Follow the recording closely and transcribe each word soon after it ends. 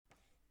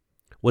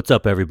What's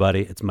up,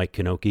 everybody? It's Mike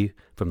Kanoki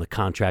from the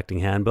Contracting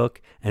Handbook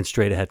and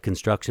Straight Ahead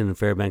Construction in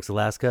Fairbanks,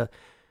 Alaska.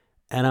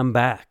 And I'm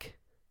back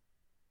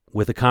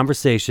with a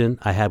conversation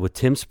I had with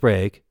Tim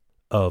Sprague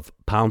of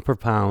Pound Per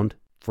Pound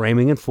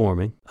Framing and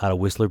Forming out of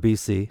Whistler,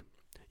 BC.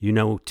 You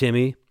know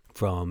Timmy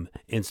from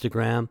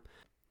Instagram.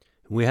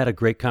 We had a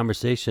great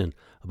conversation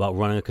about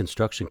running a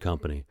construction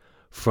company,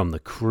 from the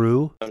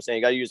crew. I'm saying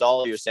you got to use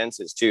all of your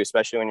senses too,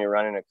 especially when you're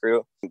running a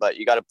crew. But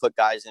you got to put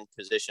guys in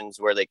positions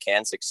where they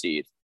can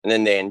succeed, and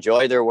then they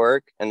enjoy their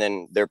work, and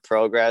then their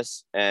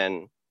progress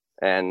and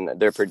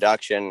their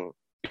production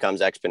becomes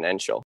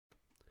exponential.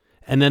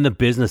 And then the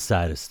business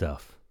side of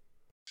stuff.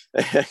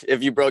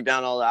 If you broke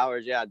down all the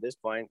hours, at this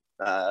point,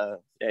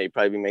 you'd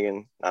probably be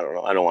making, I don't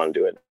know, I don't want to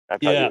do it.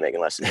 I'd probably be making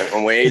less than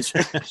minimum wage.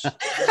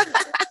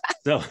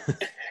 So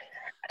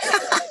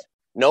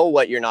know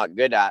what you're not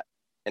good at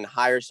and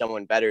hire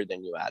someone better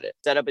than you at it.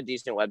 Set up a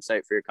decent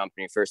website for your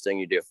company. First thing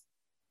you do.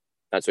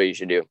 That's what you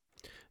should do.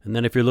 And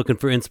then if you're looking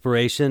for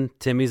inspiration,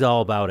 Timmy's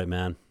all about it,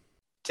 man.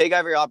 Take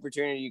every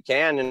opportunity you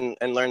can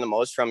and learn the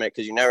most from it,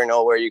 because you never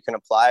know where you can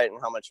apply it and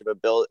how much of a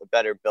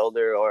better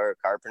builder or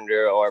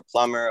carpenter or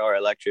plumber or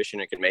electrician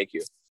it can make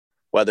you.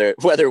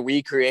 Whether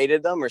we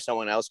created them or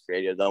someone else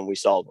created them, we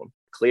solve them.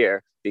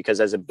 Clear, because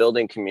as a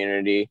building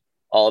community,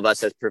 all of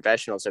us as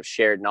professionals have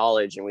shared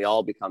knowledge and we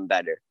all become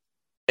better.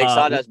 Make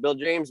sawdust, build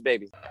dreams,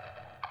 baby.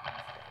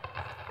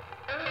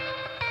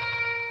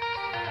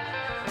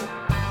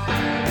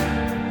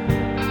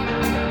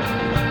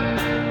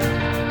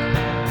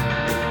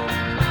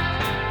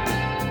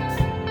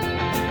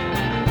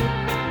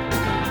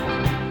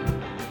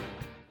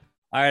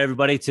 All right,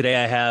 everybody.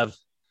 Today I have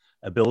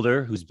a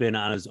builder who's been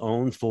on his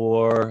own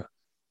for,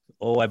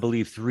 I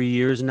believe 3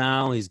 years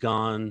now. He's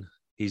done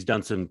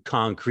some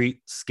concrete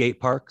skate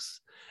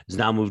parks. He's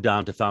now moved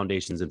on to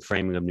foundations and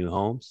framing of new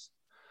homes.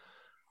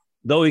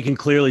 Though he can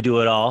clearly do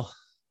it all,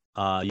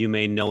 you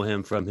may know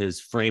him from his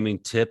framing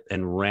tip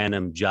and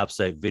random job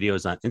site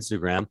videos on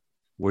Instagram,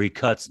 where he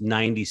cuts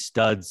 90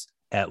 studs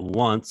at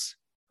once.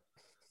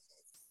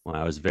 Well,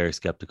 I was very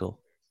skeptical.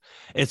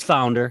 It's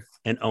founder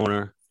and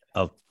owner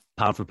of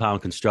Pound for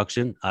Pound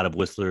Construction out of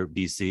Whistler,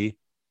 BC.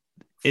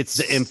 It's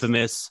the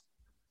infamous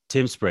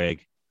Tim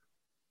Sprague.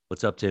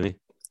 What's up, Timmy?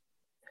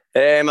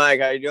 Hey,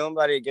 Mike. How you doing,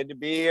 buddy? Good to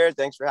be here.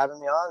 Thanks for having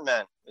me on,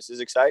 man. This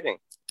is exciting.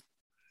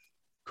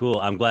 Cool.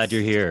 I'm glad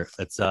you're here.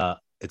 It's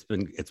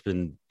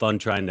been fun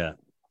trying to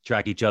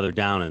track each other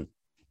down and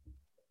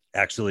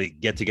actually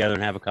get together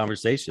and have a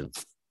conversation.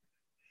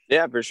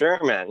 Yeah, for sure,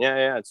 man.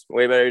 Yeah. It's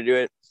way better to do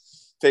it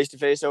face to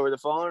face over the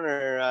phone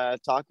or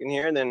talking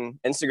here than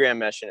Instagram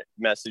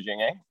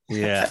messaging, eh?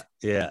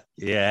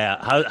 Yeah.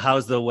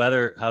 How's the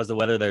weather? How's the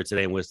weather there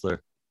today in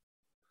Whistler?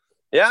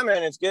 Yeah,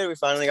 man, it's good. We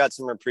finally got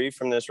some reprieve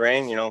from this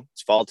rain.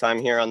 It's fall time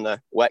here on the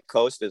wet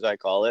coast, as I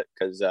call it,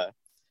 because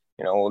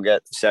we'll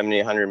get 70,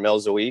 100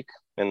 mils a week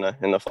in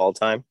the fall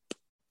time.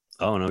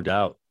 Oh, no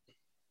doubt.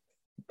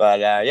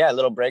 But a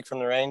little break from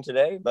the rain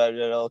today, but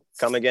it'll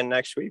come again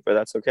next week. But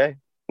that's okay.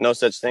 No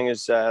such thing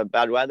as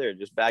bad weather,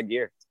 just bad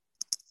gear.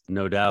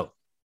 No doubt.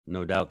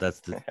 That's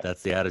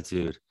the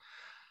attitude.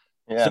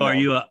 Yeah. So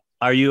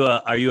are you a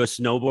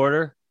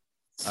snowboarder?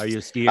 Are you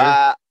a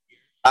skier?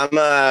 I'm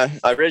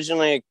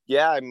originally,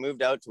 I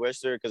moved out to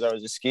Whistler because I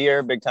was a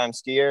skier, big time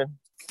skier.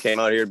 Came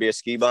out here to be a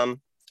ski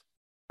bum.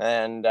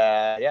 And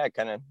I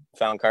kind of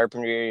found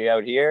carpentry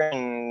out here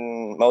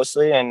and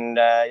mostly, and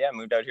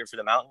moved out here for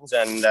the mountains.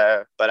 And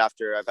but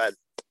after I've had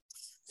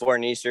 4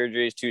 knee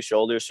surgeries, 2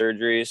 shoulder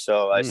surgeries,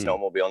 so I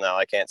snowmobile now.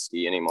 I can't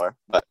ski anymore.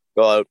 But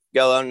go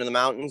out into the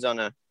mountains on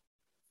a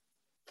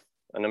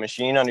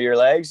machine under your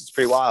legs. It's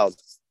pretty wild.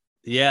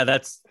 Yeah,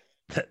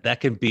 that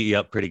can beat you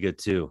up pretty good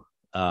too.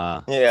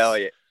 Yeah,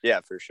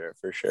 for sure.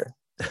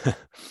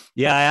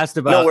 Yeah, I asked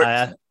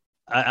about.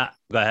 I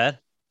go ahead.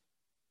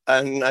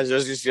 And I was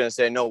just gonna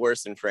say, no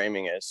worse than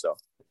framing is. So.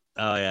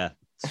 Oh yeah.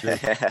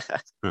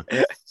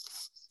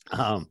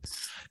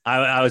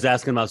 I was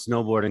asking about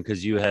snowboarding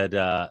because you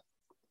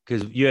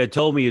had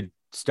told me you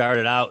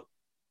started out,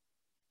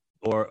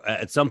 or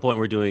at some point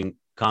we're doing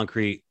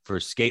concrete for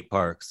skate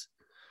parks,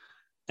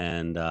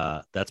 and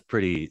that's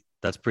pretty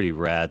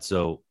rad.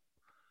 So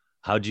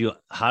how did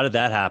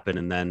that happen?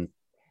 And then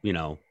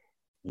how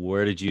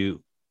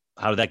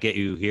did that get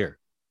you here?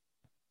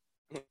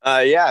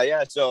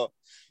 So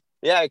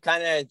it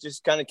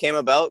kind of came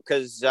about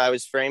because I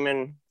was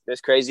framing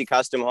this crazy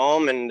custom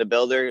home, and the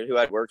builder who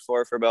I'd worked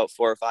for about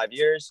 4 or 5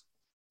 years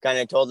kind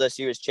of told us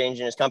he was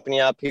changing his company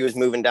up. He was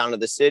moving down to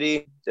the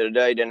city. He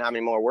didn't have any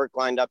more work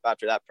lined up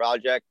after that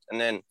project. And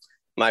then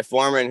my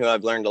foreman, who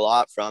I've learned a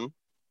lot from,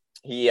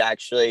 he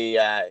actually,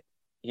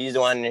 he's the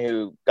one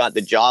who got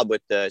the job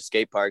with the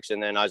skate parks.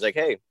 And then I was like,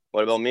 hey,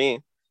 what about me?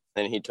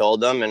 And he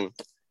told them and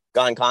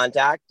got in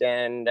contact.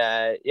 And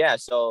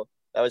so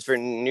that was for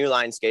New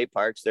Line Skate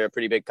Parks. They're a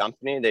pretty big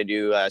company. They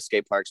do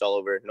skate parks all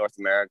over North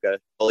America.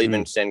 They'll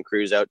even send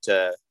crews out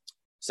to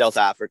South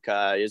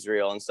Africa,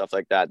 Israel, and stuff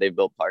like that. They've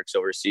built parks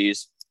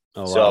overseas.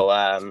 Oh,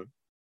 wow. So,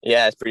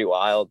 it's pretty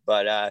wild.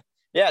 But,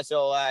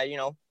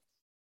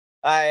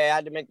 I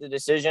had to make the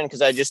decision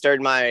because I just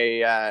started my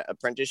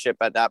apprenticeship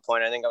at that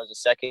point. I think I was a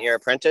second year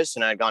apprentice,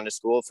 and I'd gone to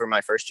school for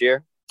my first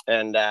year.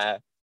 And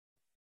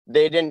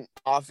they didn't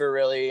offer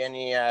really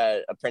any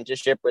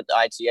apprenticeship with the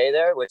ITA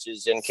there, which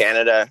is in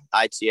Canada.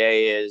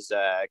 ITA is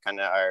kind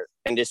of our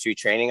industry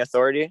training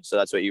authority. So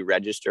that's what you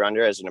register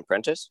under as an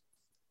apprentice.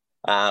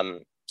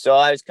 So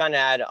I was kind of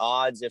at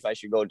odds if I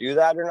should go do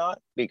that or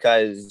not,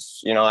 because,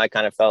 you know, I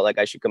kind of felt like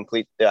I should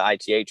complete the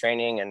ITA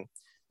training.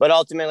 But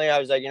ultimately I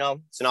was like, you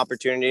know, it's an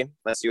opportunity.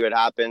 Let's see what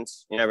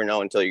happens. You never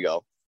know until you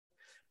go.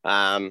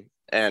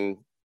 And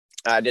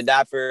I did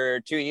that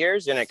for 2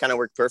 years, and it kind of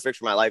worked perfect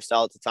for my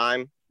lifestyle at the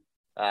time.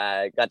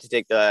 I got to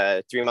take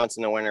the 3 months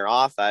in the winter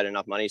off. I had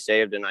enough money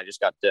saved, and I just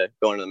got to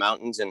go into the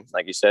mountains and,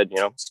 like you said, you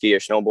know, ski or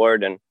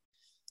snowboard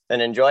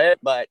and enjoy it.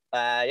 But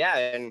yeah,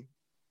 and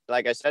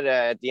like I said,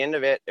 at the end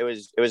of it, it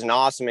was an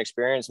awesome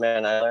experience,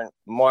 man. I learned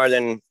more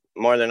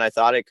than I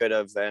thought I could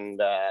have,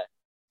 and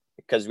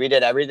because we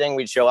did everything.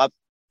 We'd show up,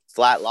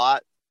 flat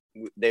lot.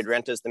 They'd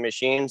rent us the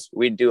machines.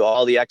 We'd do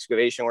all the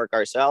excavation work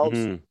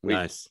ourselves.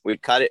 Nice.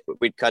 We'd cut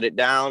it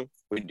down.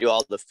 We'd do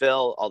all the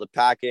fill, all the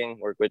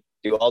packing,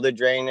 do all the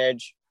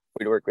drainage.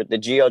 We'd work with the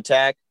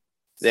geotech.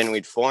 Then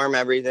we'd form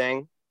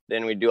everything.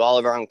 Then we'd do all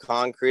of our own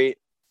concrete.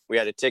 We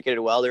had a ticketed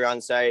welder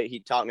on site. He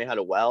taught me how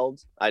to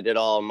weld. I did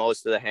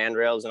most of the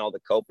handrails and all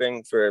the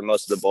coping for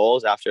most of the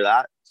bowls after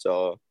that.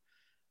 So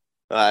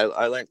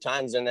I learned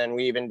tons. And then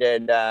we even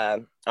did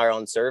our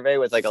own survey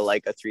with like a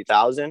Leica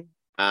 3000.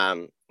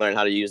 Learned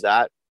how to use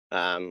that.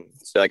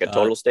 So like a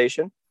total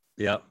station.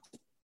 Yep.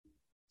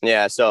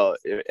 Yeah. So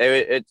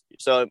the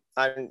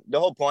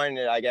whole point,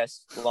 I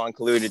guess, long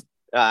colluded.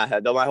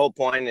 My whole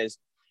point is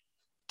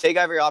take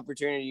every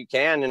opportunity you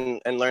can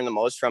and learn the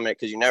most from it,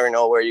 because you never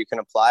know where you can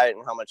apply it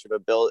and how much of a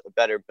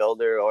better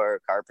builder or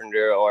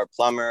carpenter or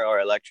plumber or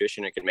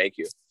electrician it can make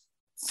you.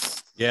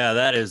 Yeah,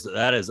 that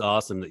is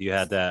awesome that you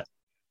had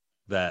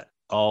that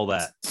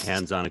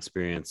hands-on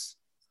experience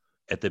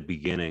at the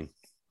beginning,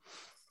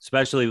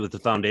 especially with the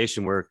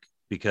foundation work,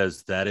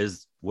 because that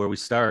is where we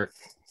start.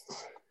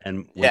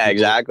 And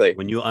exactly.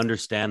 When you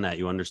understand that,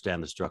 you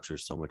understand the structure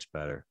so much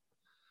better.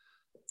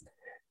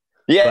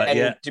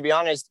 Yeah. To be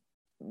honest,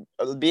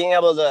 being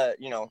able to,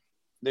 you know,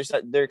 there's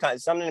kind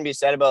of something to be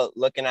said about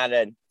looking at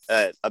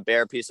a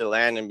bare piece of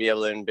land and be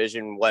able to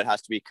envision what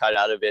has to be cut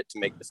out of it to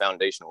make the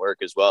foundation work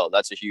as well.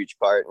 That's a huge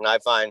part. And I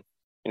find,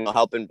 you know,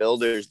 helping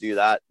builders do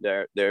that,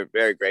 they're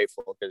very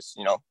grateful, because,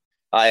 you know,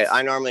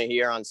 I normally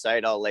here on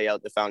site, I'll lay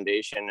out the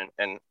foundation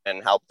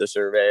and help the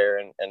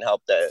surveyor and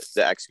help the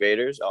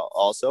excavators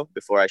also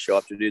before I show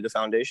up to do the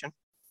foundation.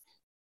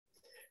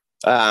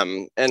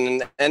 And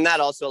that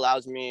also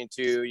allows me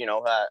to, you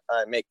know,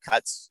 make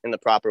cuts in the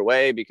proper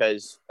way,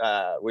 because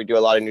we do a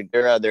lot of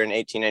Nudura. They're an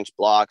 18-inch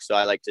block. So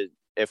I like to,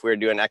 if we're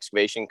doing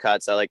excavation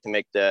cuts, I like to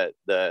make the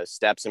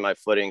steps in my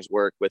footings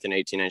work with an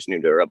 18-inch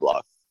Nudura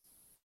block.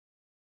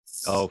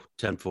 Oh,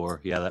 10-4.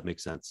 Yeah, that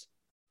makes sense.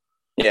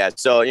 Yeah.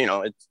 So, you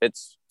know,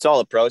 it's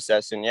all a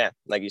process. And yeah,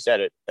 like you said,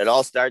 it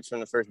all starts from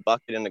the first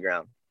bucket in the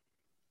ground.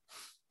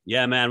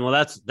 Yeah, man.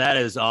 Well, that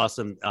is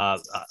awesome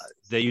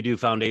that you do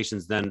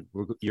foundations. Then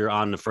you're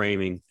on the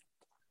framing,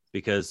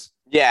 because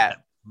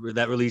that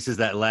releases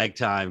that lag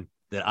time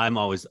that I'm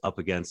always up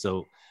against.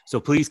 So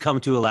please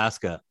come to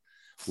Alaska.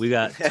 We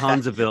got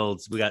tons of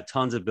builds. We got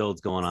tons of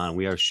builds going on.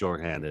 We are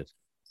shorthanded.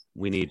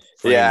 We need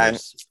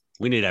framers.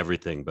 We need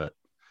everything, but.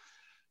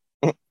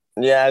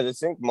 Yeah, I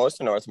think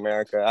most of North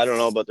America. I don't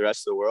know about the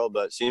rest of the world,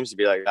 but it seems to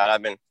be like that.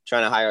 I've been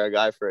trying to hire a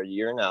guy for a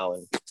year now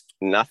and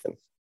nothing.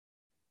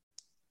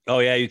 Oh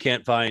yeah, you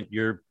can't find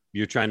you're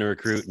trying to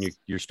recruit and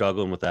you're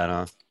struggling with that,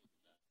 huh?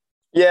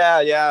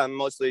 Yeah.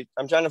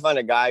 I'm trying to find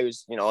a guy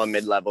who's, you know, a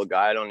mid-level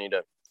guy. I don't need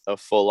a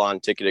full-on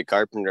ticketed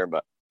carpenter,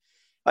 but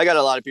I got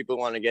a lot of people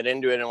who want to get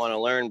into it and want to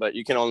learn, but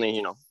you can only,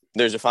 you know,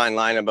 there's a fine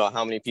line about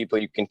how many people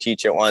you can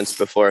teach at once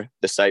before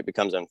the site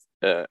becomes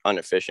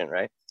inefficient,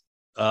 right?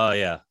 Oh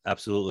yeah,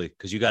 absolutely.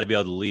 Because you got to be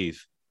able to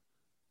leave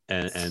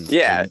and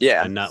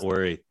not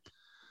worry.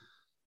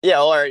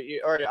 Yeah, or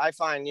I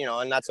find, you know,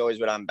 and that's always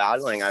what I'm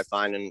battling. I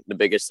find, and the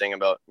biggest thing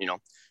about, you know,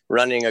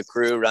 running a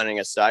crew, running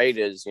a site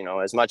is, you know,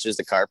 as much as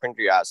the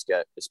carpentry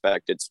aspect,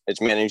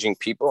 it's managing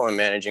people and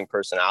managing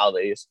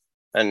personalities.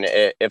 And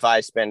if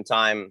I spend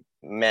time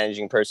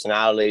managing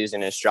personalities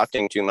and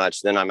instructing too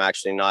much, then I'm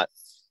actually not,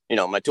 you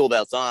know, my tool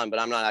belt's on, but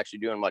I'm not actually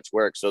doing much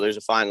work. So there's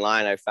a fine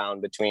line I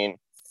found between,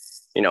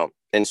 you know,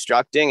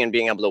 instructing and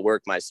being able to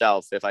work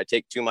myself. If I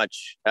take too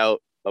much out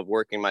of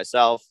working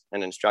myself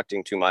and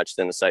instructing too much,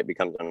 then the site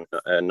becomes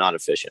not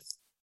efficient.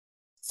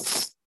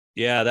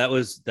 Yeah,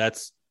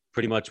 that's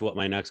pretty much what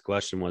my next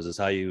question was, is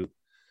how you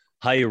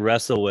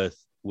wrestle with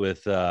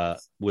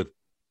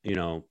you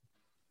know,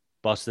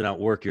 busting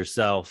out work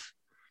yourself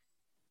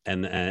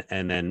and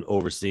then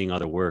overseeing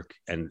other work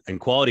and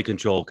quality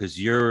control, because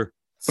you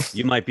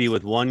might be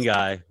with one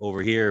guy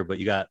over here, but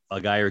you got a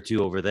guy or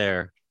two over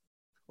there,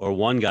 or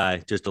one guy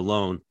just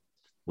alone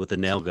with a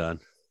nail gun.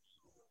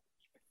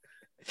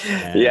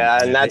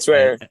 And that's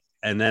where.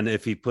 And then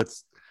if he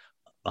puts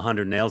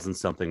 100 nails in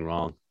something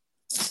wrong.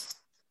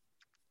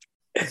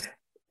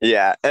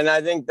 Yeah. And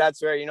I think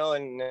that's where,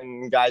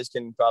 and guys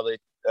can probably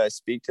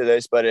speak to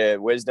this,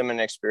 but wisdom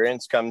and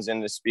experience comes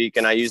in to speak.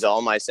 And I use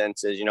all my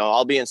senses,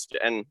 I'll be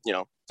and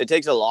it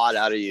takes a lot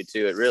out of you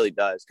too. It really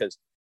does. Cause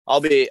I'll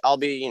be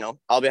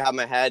have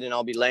my head and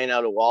I'll be laying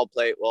out a wall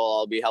plate while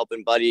I'll be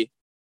helping Buddy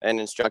and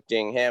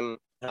instructing him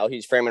how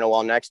he's framing a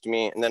wall next to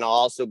me. And then I'll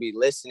also be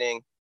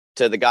listening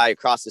to the guy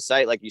across the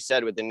site, like you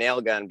said, with the nail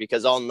gun,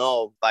 because I'll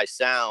know by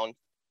sound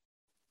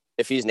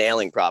if he's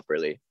nailing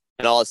properly.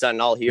 And all of a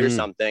sudden I'll hear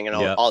something and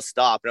I'll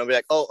stop and I'll be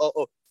like,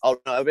 oh, no.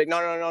 I'll be like,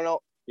 no,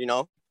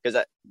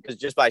 because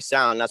just by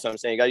sound, that's what I'm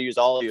saying. You got to use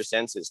all of your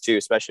senses too,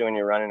 especially when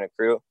you're running a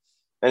crew.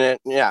 And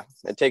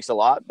it takes a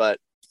lot, but,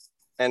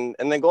 and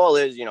the goal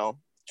is,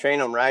 train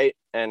them right.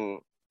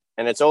 And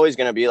it's always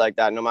going to be like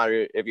that, no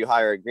matter if you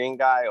hire a green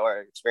guy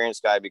or an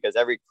experienced guy, because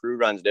every crew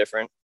runs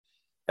different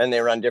and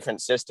they run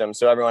different systems.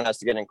 So everyone has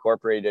to get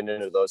incorporated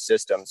into those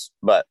systems,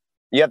 but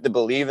you have to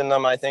believe in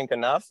them, I think,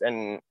 enough.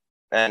 And,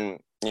 I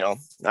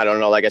don't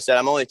know, like I said,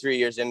 I'm only 3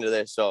 years into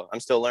this, so I'm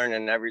still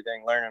learning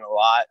everything, learning a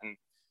lot, and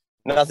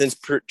nothing's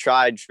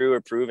tried, true,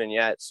 or proven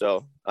yet.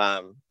 So,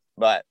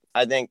 but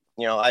I think,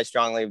 I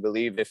strongly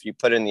believe if you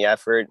put in the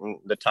effort and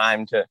the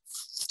time to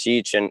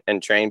teach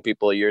and train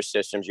people your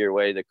systems, your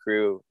way, the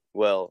crew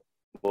will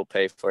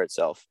pay for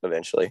itself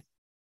eventually.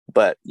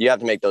 But you have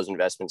to make those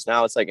investments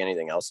now. It's like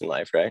anything else in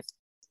life, right?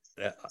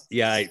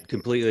 Yeah, I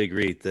completely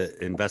agree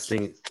that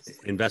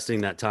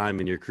investing that time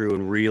in your crew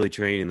and really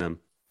training them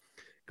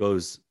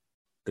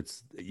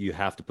you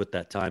have to put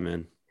that time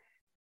in.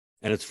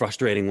 And it's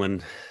frustrating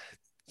when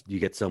you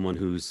get someone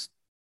who's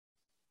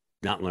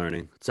not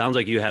learning. It sounds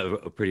like you have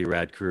a pretty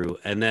rad crew.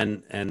 And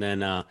then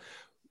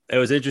it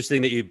was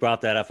interesting that you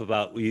brought that up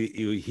about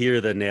you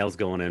hear the nails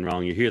going in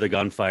wrong. You hear the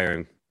gun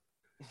firing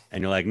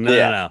and you're like,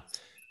 no.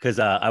 Cause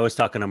I was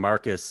talking to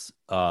Marcus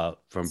from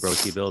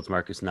Broski Builds,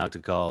 Marcus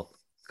Nauticall,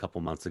 a couple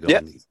months ago.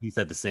 Yep. And he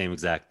said the same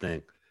exact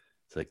thing.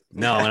 It's like,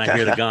 no, when I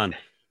hear the gun,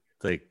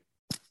 it's like,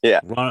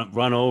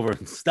 run over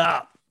and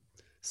stop.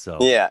 So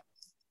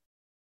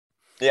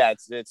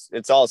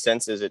it's all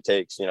senses it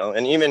takes,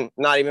 and even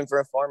not even for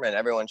a foreman,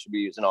 everyone should be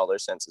using all their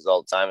senses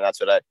all the time. And that's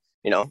what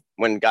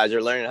when guys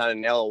are learning how to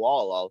nail a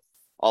wall,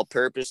 I'll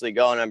purposely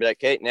go and I'll be like,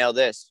 okay, nail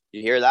this.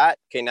 You hear that?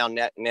 Okay, now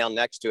nail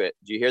next to it.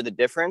 Do you hear the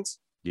difference?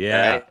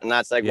 Yeah. Right? And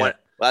that's like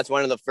that's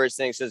one of the first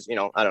things is,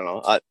 I don't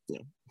know,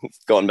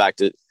 going back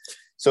to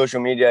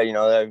social media,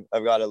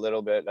 I've got a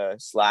little bit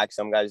slack.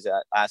 Some guys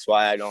ask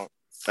why I don't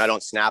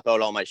snap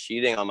out all my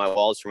sheeting on my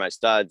walls for my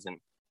studs. And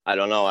I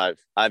don't know.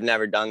 I've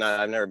never done that.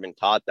 I've never been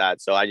taught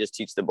that. So I just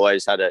teach the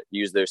boys how to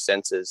use their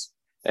senses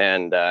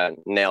and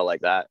nail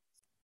like that.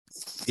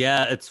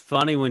 Yeah. It's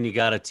funny when you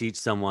got to teach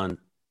someone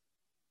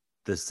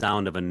the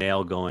sound of a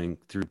nail going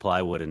through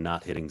plywood and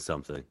not hitting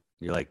something.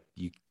 You're like,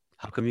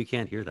 how come you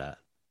can't hear that?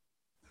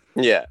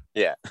 Yeah.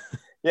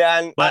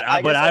 And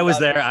I was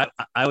there.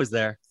 I was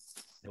there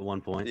at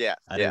one point. Yeah.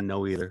 I didn't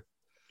know either.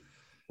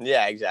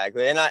 Yeah,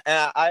 exactly. And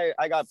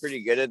I got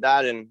pretty good at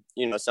that. And,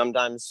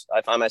 sometimes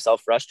I find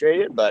myself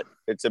frustrated, but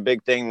it's a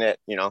big thing that,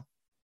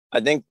 I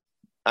think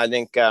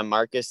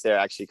Marcus there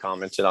actually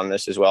commented on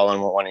this as well. On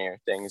one of your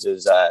things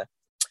is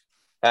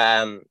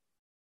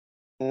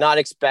not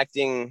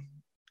expecting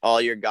all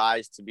your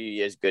guys to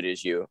be as good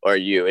as you.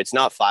 It's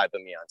not 5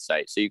 of me on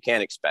site. So you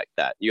can't expect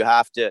that. You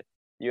have to,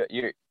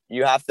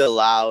 you have to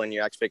allow, and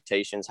your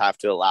expectations have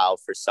to allow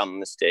for some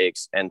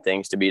mistakes and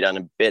things to be done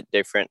a bit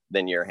different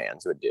than your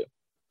hands would do.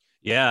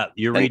 Yeah,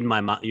 you're reading my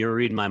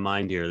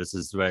mind here. This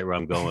is right where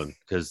I'm going,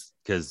 because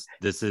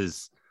this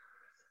is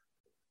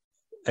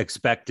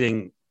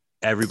expecting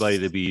everybody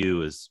to be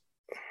you is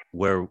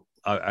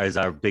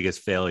our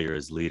biggest failure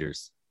as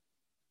leaders.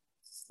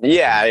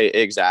 Yeah,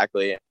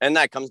 exactly. And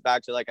that comes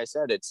back to, like I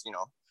said, it's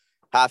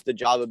half the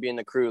job of being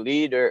the crew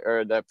lead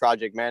or the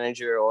project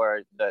manager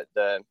or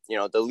the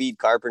lead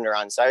carpenter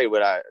on site.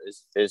 What I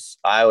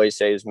always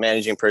say is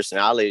managing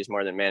personalities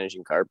more than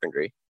managing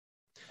carpentry.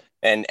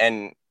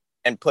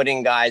 And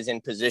putting guys in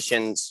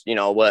positions,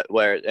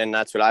 and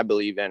that's what I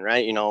believe in,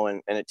 right?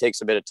 And it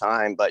takes a bit of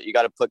time, but you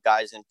got to put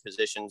guys in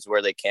positions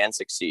where they can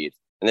succeed,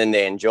 and then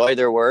they enjoy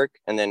their work,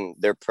 and then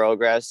their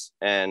progress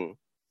and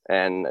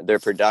their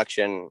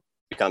production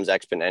becomes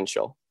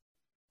exponential.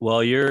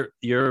 Well,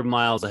 you're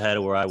miles ahead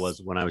of where I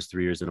was when I was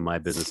 3 years into my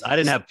business. I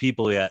didn't have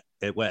people yet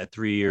at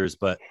 3 years,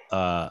 but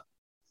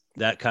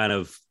that kind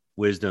of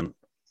wisdom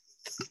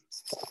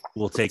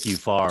will take you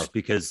far,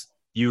 because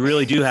you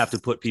really do have to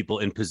put people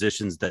in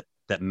positions that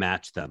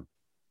match them,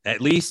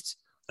 at least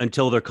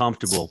until they're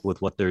comfortable with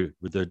what they're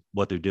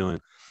doing.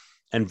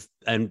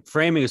 And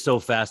framing is so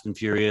fast and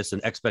furious,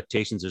 and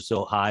expectations are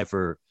so high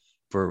for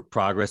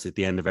progress at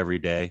the end of every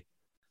day.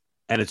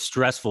 And it's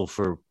stressful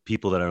for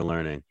people that are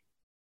learning,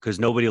 because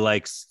nobody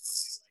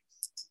likes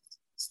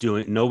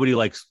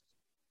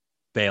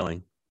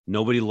failing.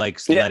 Nobody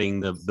likes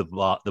letting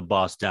the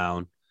boss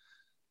down,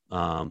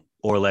 or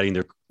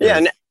letting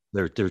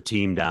their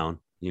team down.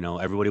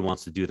 Everybody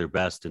wants to do their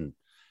best and,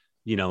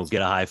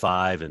 get a high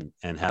five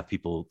and have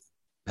people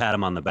pat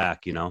them on the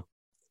back,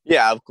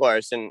 Yeah, of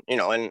course. And,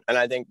 and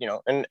I think,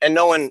 and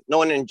no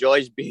one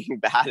enjoys being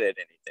bad at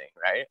anything.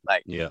 Right.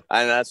 Like, Yeah,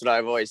 and that's what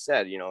I've always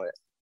said,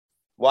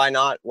 why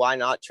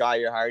not try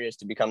your hardest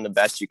to become the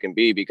best you can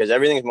be? Because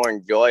everything's more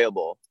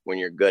enjoyable when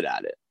you're good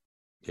at it.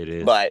 it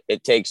is. But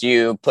it takes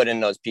you putting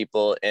those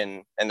people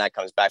in, and that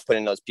comes back,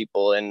 putting those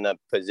people in the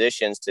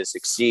positions to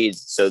succeed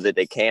so that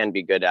they can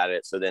be good at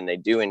it. So then they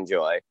do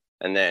enjoy,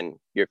 and then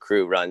your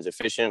crew runs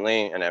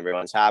efficiently and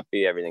everyone's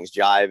happy. Everything's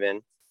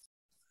jiving.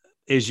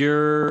 Is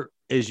your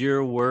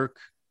work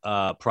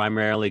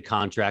primarily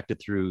contracted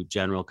through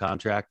general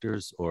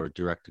contractors or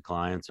direct to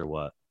clients or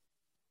what?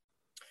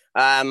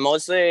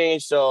 Mostly.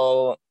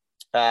 So,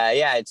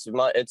 yeah, it's,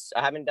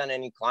 I haven't done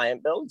any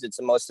client builds. It's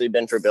mostly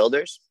been for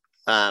builders.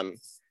 And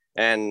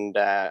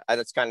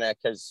that's kind of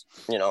because,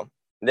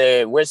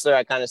 the Whistler,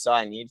 I kind of saw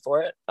a need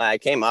for it. I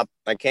came up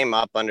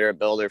under a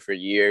builder for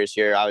years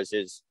here. I was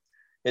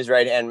his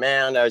right hand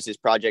man. I was his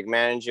project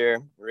manager.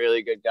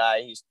 Really good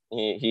guy.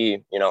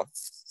 He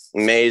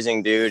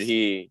amazing dude.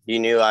 He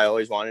knew I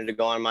always wanted to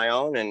go on my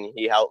own, and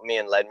he helped me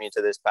and led me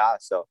to this path.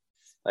 So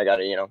I got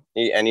to,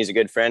 and he's a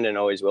good friend and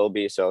always will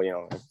be. So,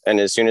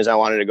 and as soon as I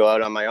wanted to go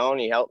out on my own,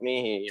 he helped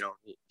me.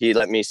 He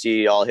let me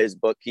see all his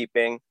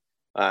bookkeeping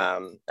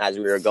as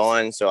we were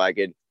going, so I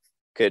could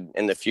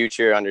in the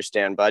future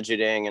understand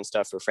budgeting and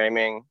stuff for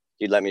framing.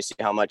 He'd let me see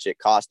how much it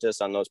cost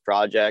us on those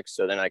projects,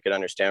 so then I could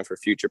understand for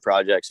future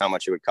projects how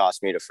much it would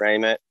cost me to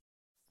frame it.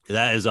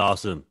 That is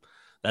awesome.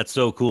 That's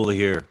so cool to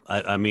hear.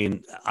 I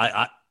mean,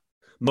 I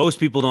most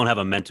people don't have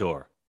a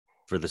mentor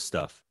for this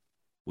stuff.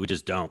 We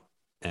just don't,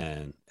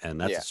 and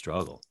that's a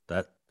struggle.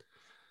 That's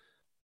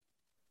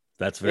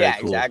very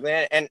cool.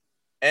 Exactly.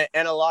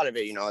 And a lot of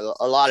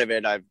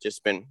it, I've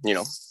just been,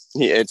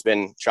 it's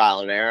been trial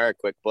and error,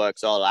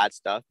 QuickBooks, all that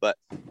stuff. But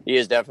he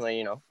is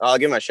definitely, I'll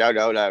give him a shout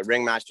out.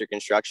 Ringmaster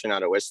Construction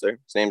out of Whistler.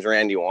 His name's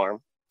Randy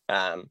Warm.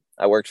 I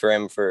worked for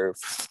him for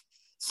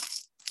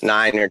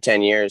 9 or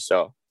 10 years.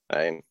 So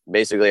I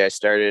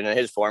started, and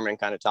his foreman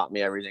kind of taught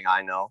me everything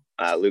I know.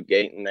 Luke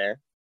Gayton there.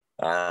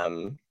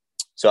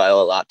 So I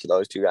owe a lot to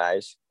those two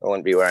guys. I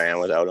wouldn't be where I am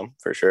without them,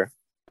 for sure.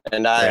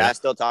 And I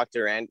still talk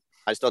to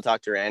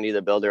Randy.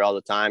 The builder, all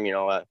the time.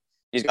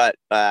 He's got,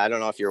 I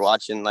don't know if you're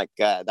watching that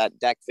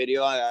deck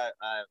video. I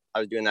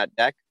was doing that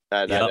deck,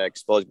 that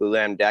exposed blue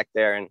lamb deck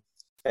there.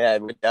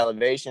 And with the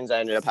elevations, I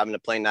ended up having to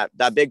plane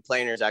that big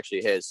planer is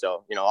actually his.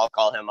 So, I'll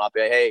call him up.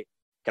 Hey,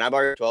 can I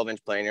borrow a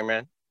 12-inch planer,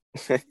 man?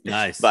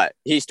 Nice. But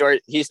he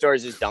stores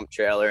his dump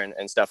trailer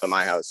and stuff at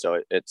my house.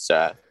 So it's,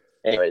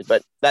 anyways,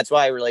 but that's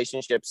why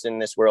relationships in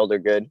this world are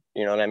good.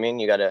 You know what I mean?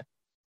 You gotta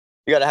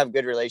have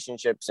good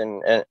relationships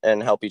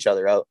and help each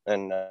other out,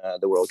 and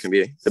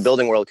the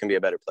building world can be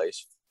a better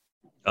place.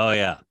 Oh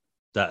yeah,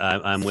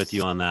 I'm with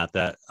you on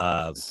that.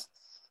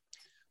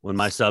 When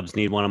my subs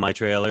need one of my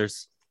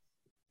trailers,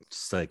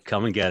 just like,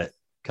 come and get it.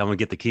 Come and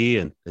get the key,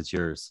 and it's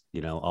yours.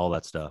 All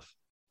that stuff.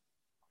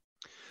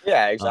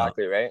 Yeah,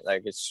 exactly. Right.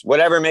 Like, it's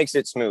whatever makes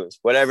it smooth,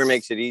 whatever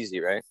makes it easy.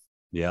 Right.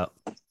 Yeah.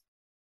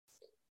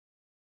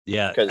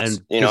 Yeah.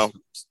 Because,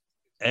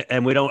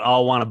 and we don't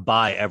all want to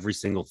buy every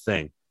single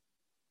thing.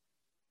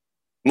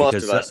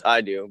 Most of us,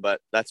 I do, but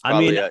that's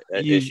probably an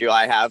issue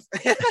I have.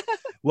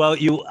 Well,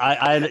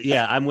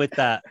 I'm with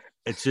that.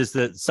 It's just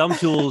that some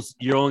tools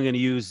you're only going to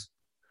use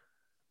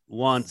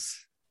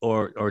once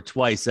or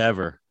twice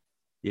ever,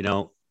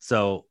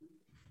 so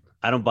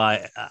I don't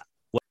buy.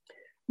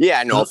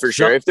 For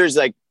sure. If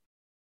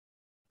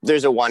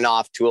there's a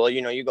one-off tool,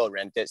 you go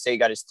rent it. Say you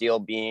got a steel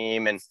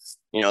beam and,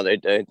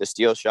 the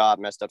steel shop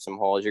messed up some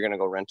holes. You're going to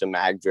go rent a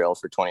mag drill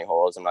for 20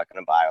 holes. I'm not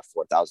going to buy a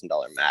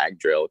 $4,000 mag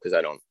drill because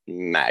I don't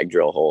mag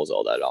drill holes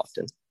all that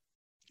often.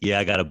 Yeah,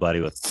 I got a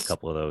buddy with a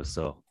couple of those,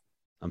 so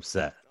I'm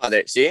set. Oh,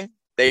 there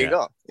you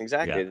go.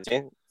 Exactly.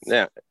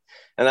 Yeah.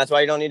 And that's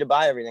why you don't need to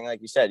buy everything.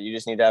 Like you said, you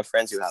just need to have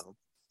friends who have them.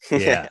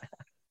 Yeah.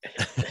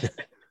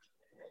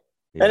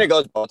 Yeah. And it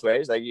goes both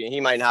ways. Like, he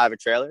might have a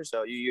trailer,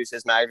 so you use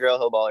his mag drill,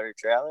 he'll borrow your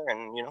trailer,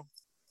 and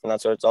and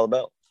that's what it's all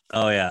about.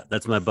 Oh yeah,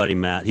 that's my buddy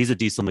Matt. He's a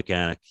diesel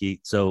mechanic. He's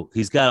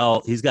got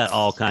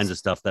all kinds of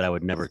stuff that I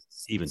would never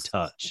even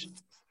touch.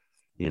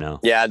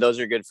 Yeah, those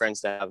are good friends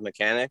to have.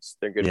 Mechanics,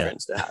 they're good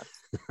friends to have.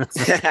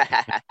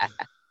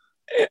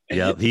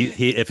 Yeah,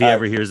 he if he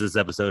ever hears this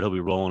episode, he'll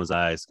be rolling his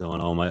eyes, going,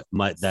 "Oh my,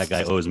 that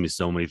guy owes me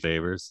so many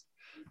favors."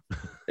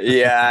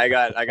 Yeah, I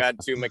got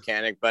 2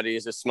 mechanic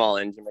buddies, a small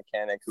engine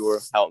mechanic who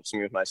helps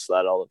me with my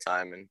sled all the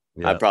time, and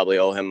I probably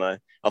owe him a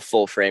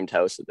full framed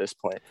house at this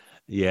point.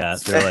 Yeah,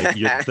 they're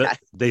like,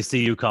 they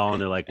see you calling,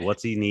 they're like,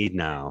 "What's he need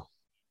now?"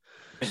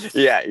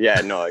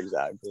 Yeah, no,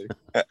 exactly.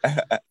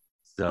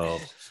 So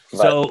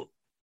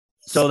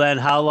then,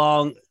 how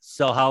long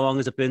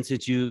has it been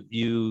since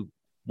you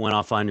went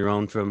off on your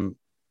own from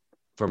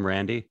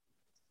Randy?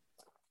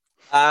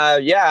 I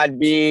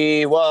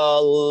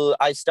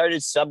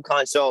started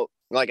subcon. So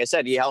like I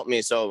said, he helped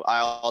me. So I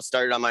all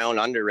started on my own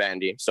under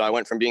Randy. So I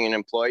went from being an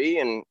employee,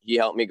 and he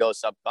helped me go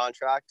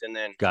subcontract, and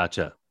then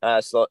Gotcha.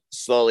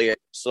 Slowly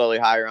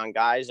hire on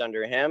guys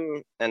under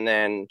him, and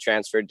then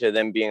transferred to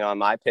them being on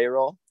my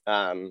payroll.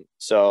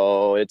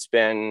 So I've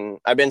been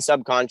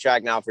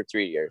subcontract now for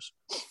 3 years.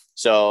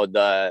 So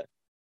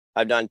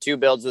I've done 2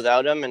 builds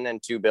without him and then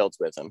 2 builds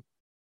with him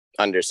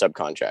under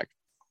subcontract.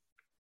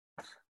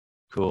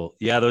 Cool.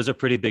 Yeah, those are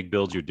pretty big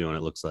builds you're doing,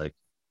 it looks like.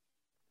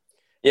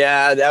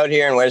 Yeah, out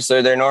here in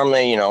Whistler, they're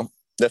normally,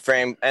 the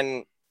frame,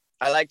 and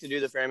I like to do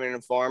the framing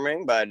and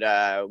forming, but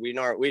we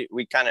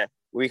kind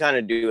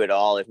of do it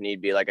all if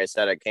need be. Like I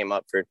said, I came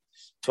up for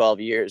 12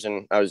 years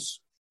and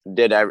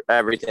did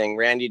everything.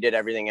 Randy did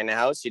everything in the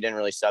house. He didn't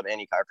really sub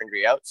any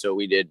carpentry out. So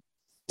we did,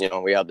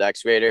 we helped the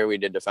excavator. We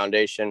did the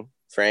foundation,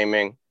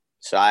 framing,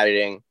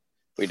 siding.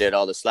 We did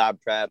all the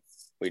slab prep.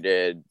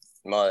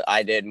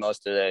 I did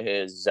most of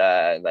his,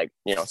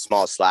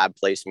 small slab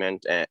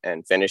placement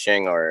and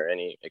finishing or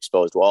any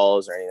exposed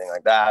walls or anything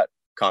like that.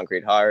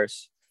 Concrete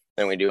hearths.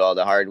 Then we do all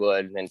the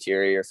hardwood,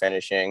 interior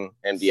finishing,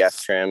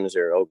 MDF trims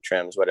or oak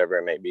trims, whatever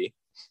it may be.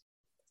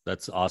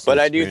 That's awesome. But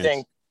experience. I do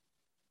think,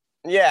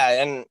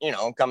 yeah, and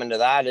coming to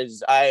that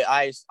is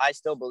I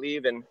still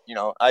believe in,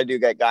 I do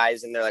get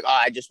guys and they're like, oh,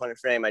 I just want to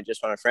frame.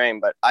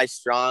 But I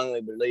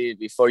strongly believe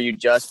before you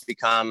just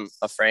become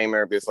a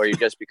framer, before you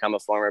just become a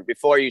former,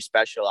 before you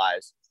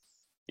specialize,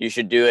 you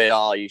should do it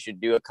all. You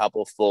should do a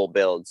couple full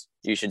builds.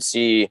 You should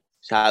see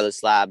how the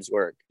slabs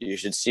work. You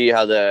should see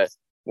how the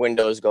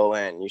windows go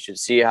in. You should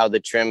see how the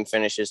trim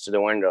finishes to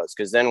the windows.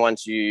 Because then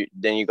once you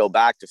go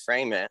back to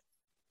frame it,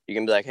 you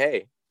can be like,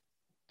 hey,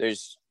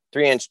 there's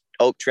 3-inch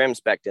oak trim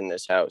spec'd in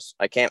this house.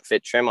 I can't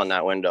fit trim on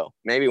that window.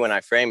 Maybe when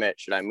I frame it,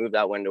 should I move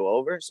that window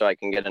over so I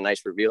can get a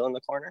nice reveal in the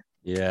corner?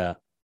 Yeah.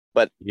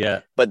 But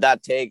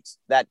that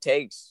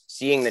takes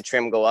seeing the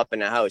trim go up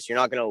in a house. You're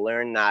not going to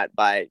learn that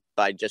by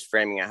just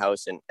framing a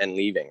house and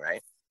leaving,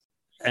 right?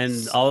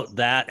 And all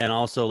that, and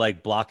also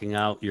like blocking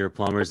out your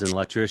plumbers and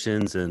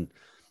electricians and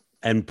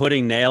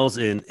putting nails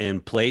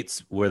in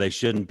plates where they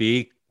shouldn't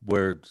be,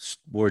 where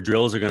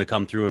drills are going to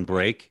come through and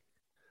break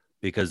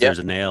because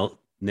there's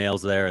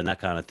nails there and that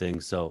kind of thing.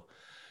 So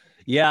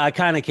yeah, I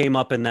kind of came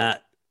up in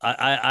that.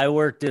 I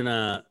worked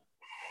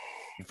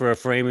for a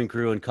framing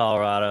crew in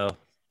Colorado.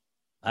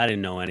 I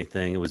didn't know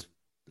anything.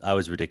 I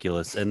was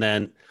ridiculous. And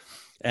then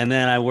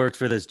I worked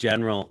for this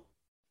general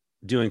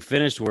doing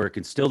finished work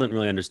and still didn't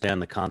really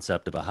understand the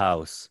concept of a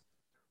house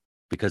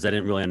because I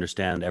didn't really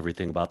understand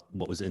everything about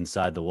what was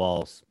inside the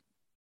walls.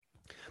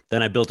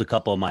 Then I built a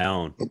couple of my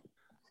own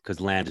because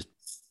land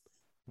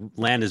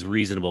is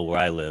reasonable where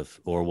I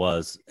live or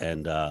was.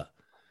 And I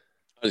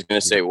was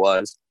going to say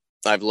was.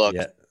 I've looked.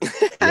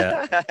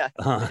 Yeah.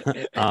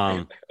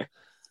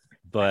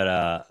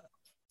 But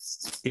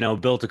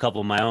built a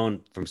couple of my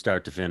own from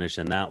start to finish,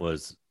 and then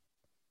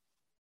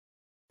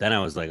I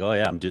was like, oh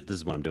yeah, this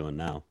is what I'm doing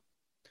now.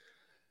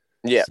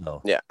 Yeah,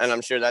 yeah, and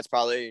I'm sure that's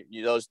probably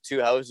those 2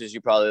 houses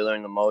you probably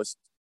learned the most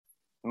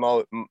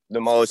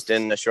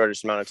in the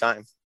shortest amount of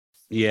time.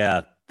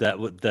 Yeah,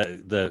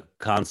 the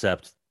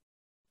concept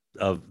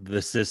of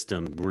the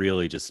system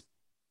really just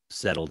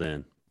settled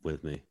in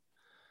with me.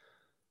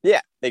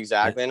 Yeah,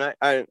 exactly.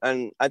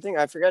 And I think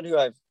I forget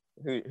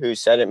who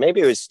said it.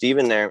 Maybe it was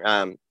Steven there,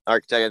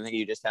 architect. I think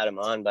you just had him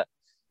on. But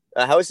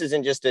a house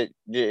isn't just a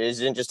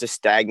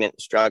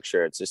stagnant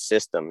structure. It's a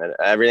system, and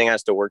everything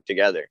has to work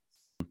together.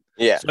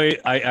 Yeah. So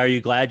are you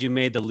glad you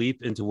made the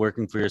leap into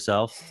working for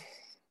yourself?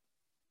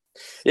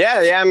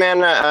 Yeah,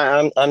 man.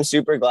 I'm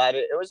super glad.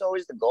 It was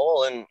always the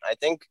goal, and I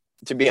think,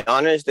 to be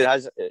honest,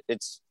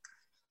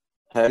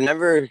 I've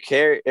never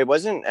cared. It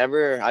wasn't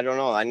ever, I don't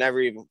know. I never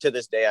even, to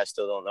this day, I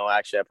still don't know.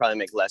 Actually, I probably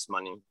make less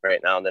money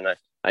right now than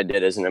I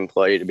did as an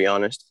employee, to be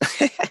honest.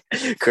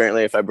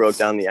 Currently, if I broke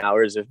down the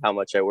hours of how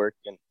much I work.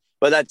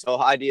 But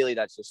ideally,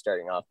 that's just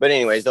starting off. But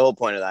anyways, the whole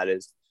point of that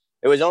is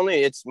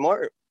it's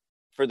more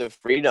for the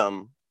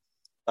freedom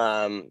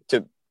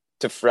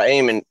to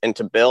frame and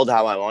to build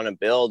how I want to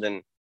build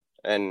and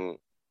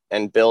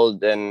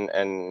build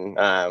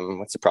and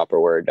what's the proper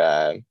word?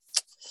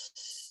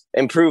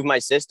 Improve my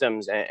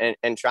systems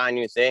and try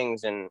new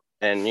things and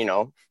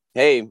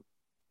hey,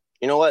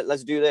 you know what,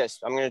 let's do this.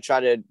 I'm going to try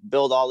to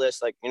build all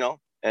this,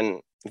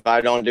 and if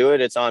I don't do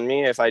it, it's on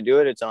me. If I do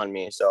it, it's on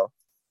me. So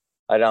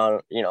I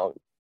don't,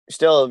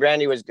 still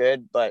Randy was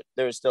good, but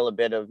there was still a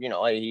bit of,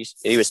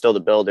 he was still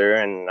the builder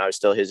and I was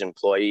still his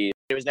employee.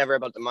 It was never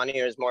about the money.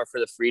 It was more for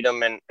the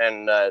freedom and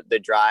the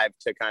drive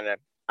to kind of,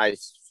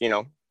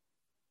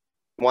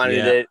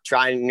 wanted to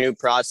try new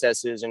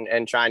processes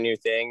and try new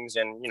things.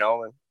 And,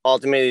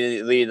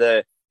 ultimately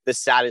the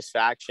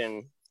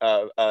satisfaction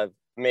of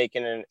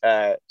making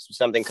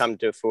something come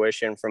to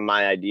fruition from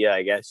my idea,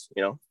 I guess,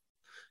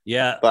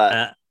 Yeah,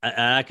 but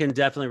I can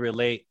definitely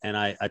relate. And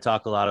I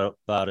talk a lot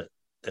about it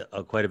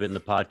quite a bit in the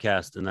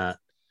podcast, and that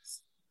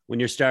when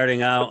you're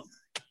starting out,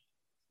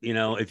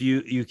 if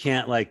you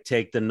can't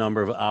take the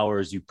number of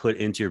hours you put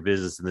into your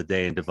business in the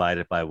day and divide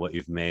it by what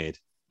you've made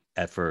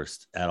at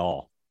first at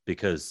all,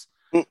 because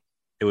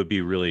it would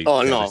be really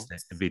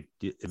devastating.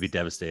 It'd be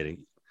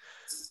devastating.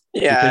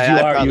 Yeah,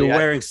 because you're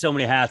wearing so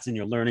many hats and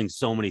you're learning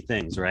so many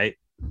things, right?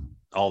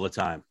 All the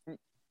time.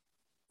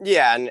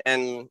 Yeah,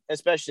 and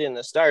especially in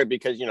the start,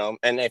 because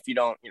and if you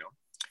don't,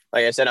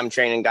 like I said, I'm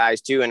training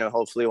guys too, and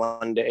hopefully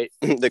one day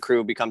the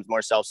crew becomes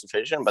more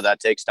self-sufficient, but that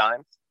takes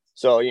time.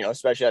 So,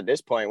 especially at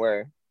this point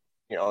where,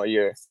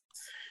 you're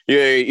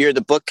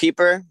the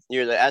bookkeeper,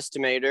 you're the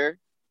estimator,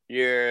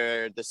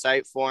 you're the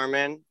site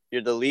foreman,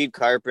 you're the lead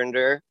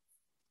carpenter,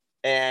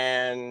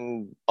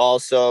 and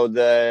also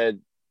the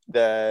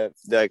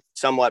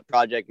somewhat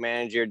project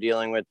manager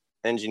dealing with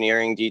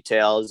engineering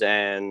details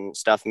and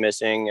stuff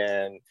missing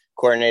and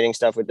coordinating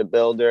stuff with the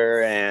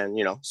builder. And,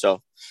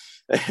 so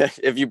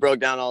if you broke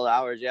down all the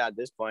hours, at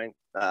this point,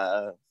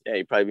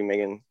 you'd probably be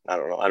making, I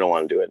don't know. I don't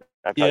want to do it.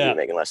 I'd probably be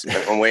making less than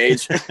minimum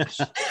wage.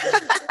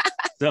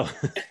 So,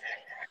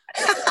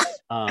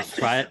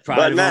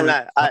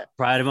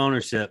 pride of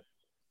ownership.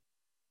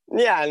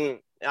 Yeah. And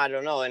I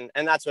don't know.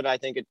 And that's what I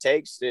think it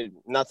takes.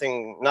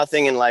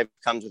 Nothing in life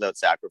comes without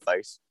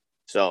sacrifice.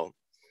 So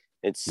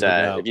it's,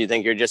 if you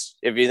think you're just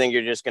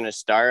going to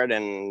start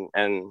and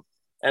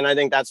I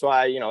think that's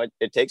why,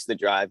 it takes the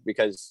drive,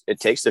 because it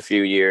takes a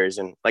few years.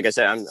 And like I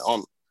said,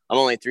 I'm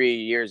only 3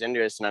 years into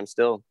this, and I'm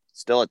still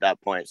at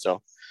that point.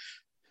 So,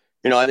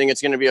 I think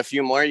it's going to be a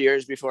few more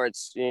years before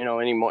it's,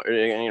 anymore,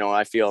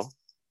 I feel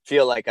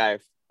like I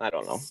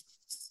don't know.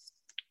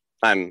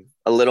 I'm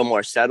a little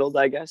more settled,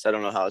 I guess. I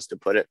don't know how else to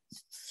put it.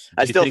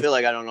 I still feel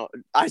like I don't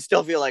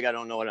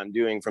know what I'm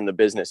doing from the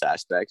business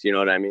aspect. You know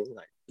what I mean?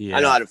 Like,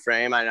 I know how to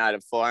frame, I know how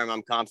to form.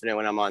 I'm confident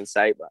when I'm on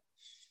site, but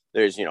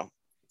there's,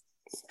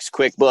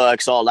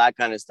 QuickBooks, all that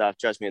kind of stuff.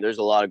 Trust me, there's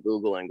a lot of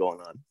Googling going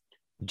on.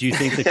 Do you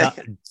think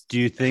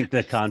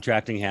the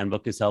contracting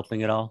handbook is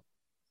helping at all?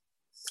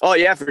 Oh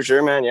yeah, for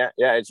sure, man. Yeah,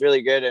 it's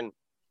really good. And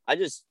I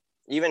just,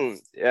 even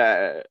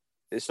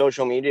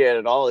social media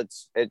at all,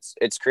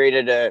 it's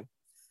created a,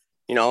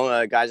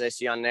 guys I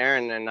see on there,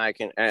 and then I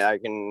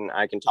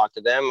can talk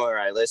to them, or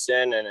I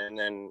listen, and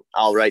then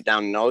I'll write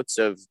down notes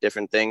of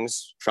different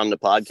things from the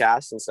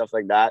podcast and stuff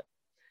like that.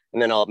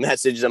 And then I'll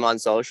message them on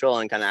social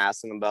and kind of ask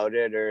them about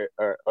it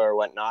or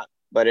whatnot.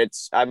 But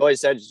I've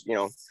always said,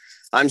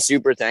 I'm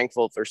super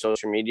thankful for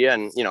social media,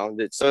 and,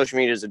 that social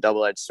media is a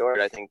double-edged sword.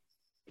 I think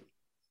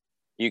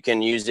you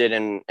can use it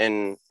in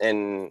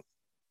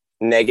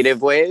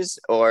negative ways,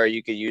 or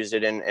you could use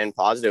it in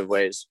positive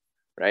ways.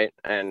 Right.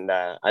 And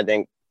I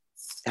think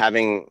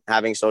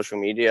having social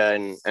media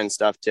and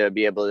stuff to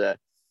be able to,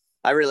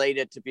 I relate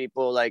it to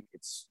people like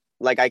it's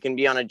like I can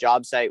be on a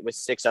job site with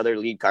 6 other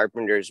lead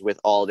carpenters with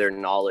all their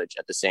knowledge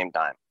at the same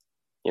time.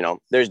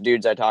 There's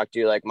dudes I talk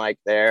to like Mike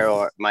there,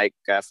 or Mike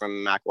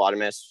from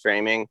Macwadamis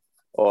Framing,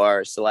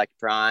 or Select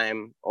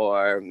Prime,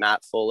 or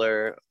Matt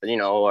Fuller,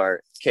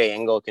 or K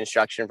Engel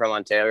Construction from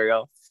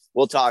Ontario.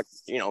 We'll talk,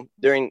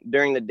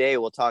 during the day,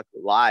 we'll talk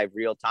live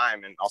real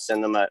time, and I'll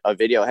send them a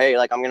video. Hey,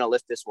 like, I'm going to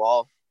lift this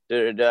wall.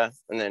 And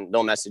then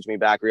they'll message me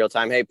back real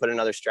time. Hey, put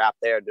another strap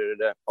there.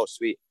 Oh,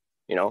 sweet.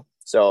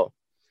 So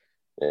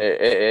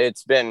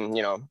it's been,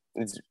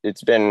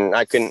 it's been,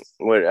 I couldn't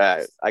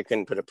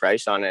put a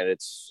price on it.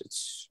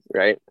 It's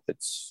right.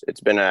 It's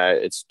been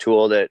a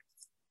tool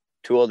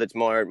that's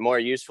more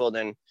useful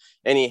than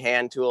any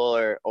hand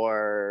tool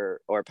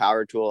or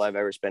power tool I've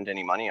ever spent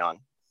any money on.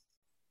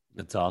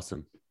 That's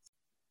awesome.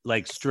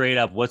 Like, straight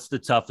up, what's the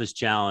toughest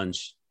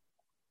challenge?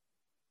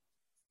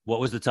 What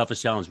was the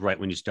toughest challenge right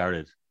when you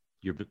started?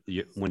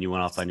 When you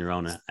went off on your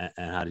own,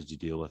 and how did you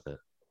deal with it?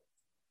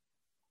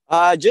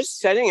 Just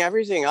setting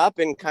everything up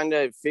and kind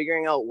of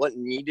figuring out what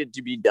needed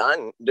to be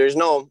done. There's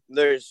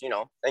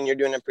and you're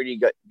doing a pretty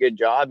good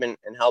job and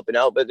helping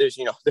out, but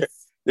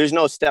there's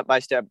no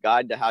step-by-step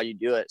guide to how you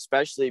do it,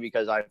 especially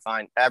because I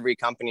find every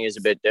company is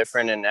a bit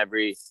different, and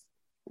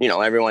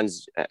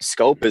everyone's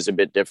scope is a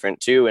bit different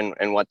too,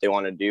 and what they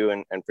want to do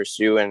and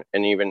pursue, and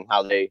even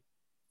how they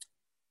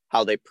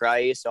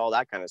price, all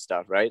that kind of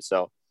stuff. Right.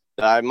 So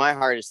my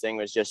hardest thing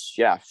was just,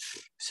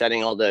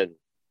 setting all the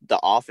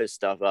office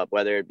stuff up,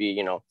 whether it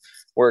be,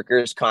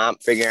 workers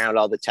comp, figuring out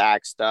all the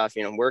tax stuff.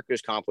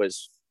 Workers comp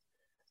was,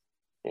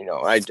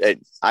 I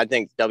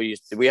think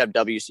we have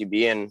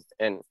WCB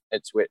and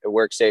it's with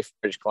WorkSafe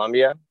British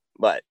Columbia,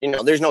 but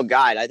there's no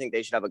guide. I think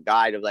they should have a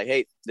guide of like,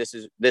 hey, this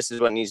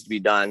is what needs to be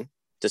done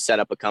to set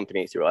up a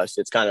company through us.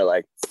 It's kind of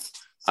like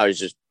I was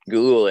just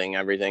Googling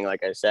everything,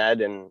 like I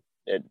said, and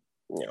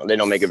they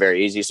don't make it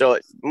very easy. So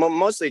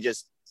mostly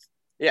just,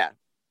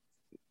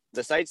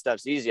 the site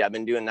stuff's easy. I've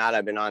been doing that.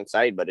 I've been on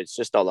site, but it's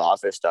just all the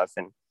office stuff.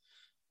 And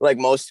like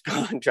most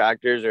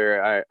contractors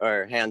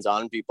or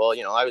hands-on people,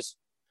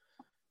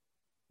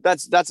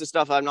 that's the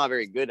stuff I'm not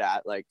very good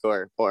at. Like,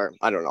 or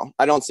I don't know.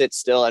 I don't sit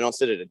still. I don't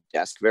sit at a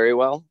desk very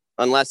well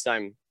unless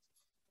I'm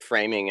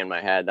framing in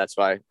my head. That's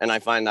why. And I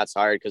find that's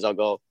hard because I'll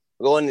go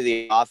into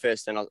the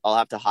office and I'll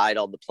have to hide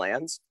all the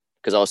plans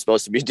because I was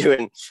supposed to be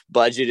doing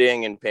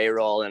budgeting and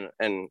payroll,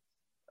 and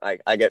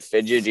I get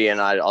fidgety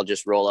and I'll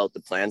just roll out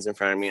the plans in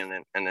front of me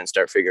and then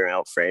start figuring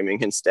out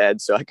framing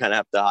instead. So I kind of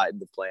have to hide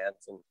the plans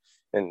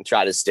and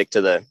try to stick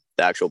to the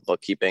actual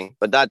bookkeeping.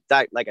 But that,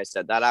 like I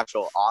said, that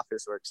actual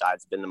office work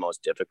side's been the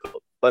most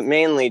difficult, but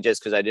mainly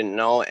just because I didn't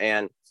know.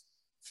 And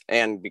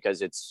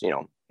because it's,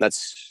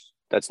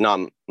 that's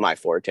not my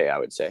forte, I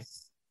would say.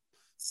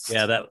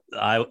 Yeah, that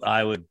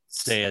I would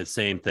say the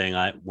same thing.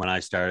 When I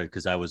started,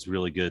 because I was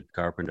really good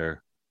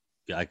carpenter,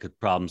 I could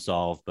problem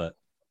solve, but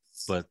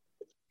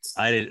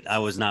I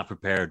was not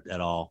prepared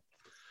at all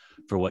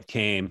for what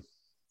came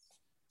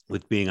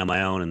with being on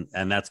my own,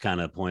 and that's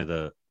kind of the point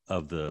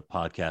of the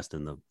podcast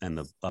and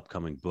the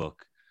upcoming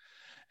book.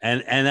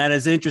 And that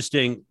is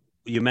interesting.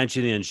 You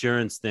mentioned the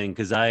insurance thing,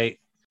 because I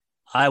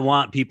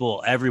want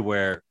people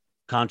everywhere,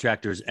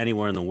 contractors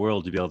anywhere in the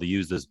world, to be able to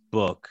use this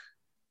book.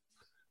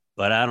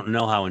 But I don't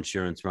know how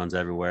insurance runs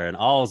everywhere. And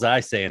all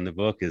I say in the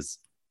book is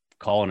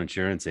call an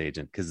insurance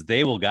agent, because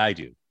they will guide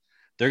you.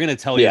 They're going to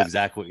tell you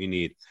exactly what you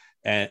need.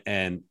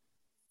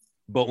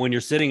 But when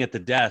you're sitting at the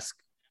desk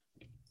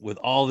with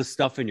all this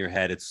stuff in your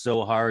head, it's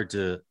so hard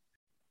to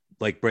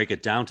like break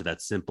it down to that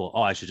simple.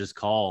 Oh, I should just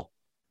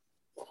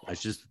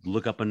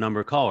look up a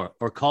number,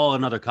 or call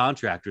another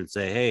contractor and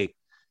say, hey,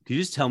 could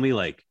you just tell me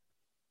like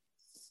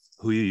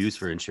who you use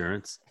for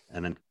insurance?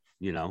 And then,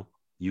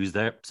 use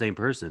that same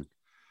person,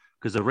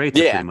 because the rates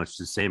are pretty much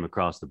the same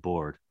across the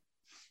board.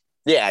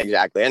 Yeah,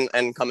 exactly.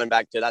 And coming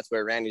back to, that's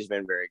where Randy's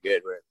been very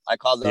good. Where I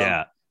called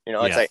them,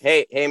 it's like,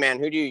 hey man,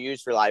 who do you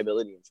use for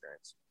liability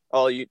insurance?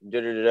 Oh, you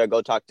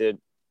go talk to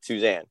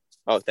Suzanne.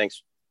 Oh,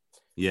 thanks.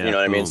 Yeah. You know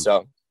what I mean?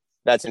 So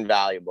that's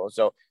invaluable.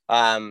 So,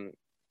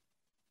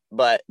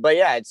 but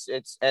yeah,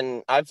 it's,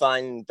 and I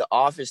find the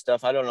office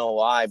stuff, I don't know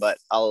why, but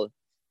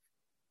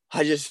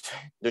there's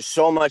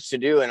so much to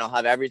do, and I'll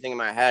have everything in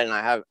my head, and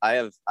I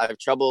have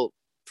trouble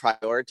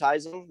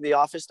prioritizing the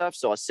office stuff.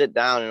 So I'll sit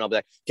down and I'll be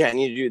like, okay, I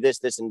need to do this,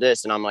 this, and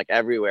this. And I'm like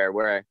everywhere,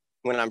 where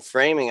when I'm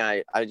framing,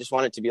 I just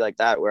want it to be like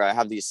that, where I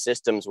have these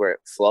systems where it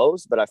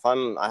flows, but I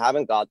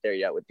haven't got there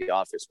yet with the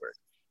office work.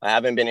 I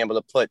haven't been able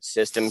to put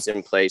systems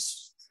in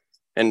place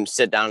and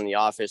sit down in the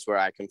office where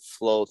I can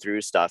flow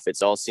through stuff.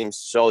 It all seems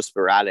so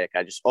sporadic.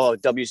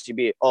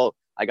 WCB. Oh,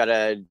 I got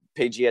to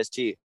pay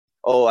GST.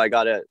 Oh,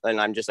 and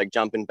I'm just like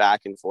jumping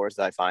back and forth.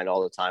 I find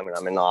all the time when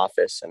I'm in the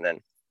office, and then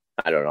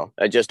I don't know.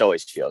 It just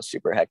always feels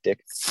super hectic.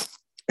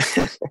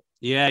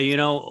 Yeah.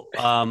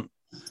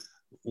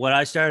 What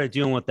I started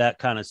doing with that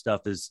kind of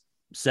stuff is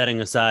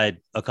setting aside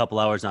a couple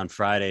hours on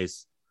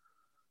Fridays.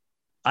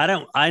 I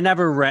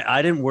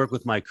didn't work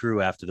with my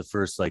crew after the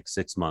first like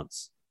 6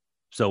 months.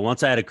 So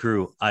once I had a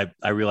crew, I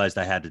realized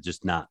I had to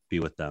just not be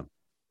with them.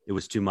 It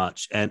was too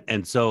much.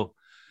 And so,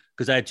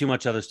 because I had too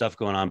much other stuff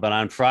going on, but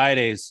on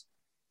Fridays,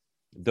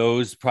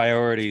 those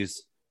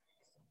priorities,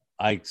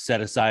 I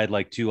set aside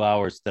like 2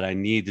 hours that I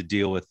need to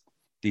deal with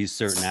these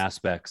certain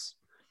aspects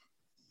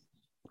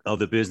of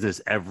the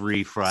business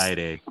every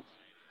Friday.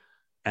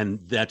 And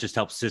that just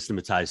helps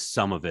systematize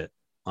some of it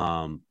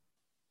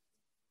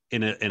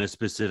in a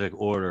specific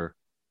order,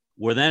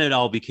 where then it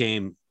all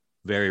became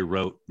very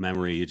rote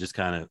memory. I just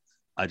kind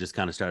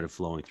of started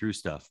flowing through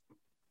stuff,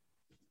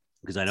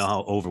 because I know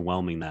how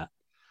overwhelming that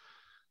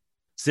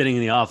sitting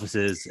in the office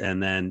is.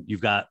 And then you've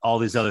got all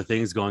these other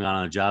things going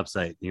on a job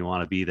site, and you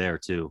want to be there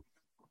too.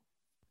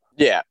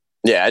 Yeah.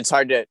 It's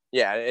hard to,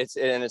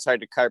 it's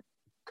hard to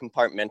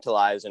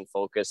compartmentalize and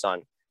focus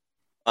on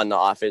the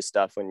office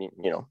stuff when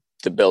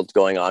the build's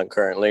going on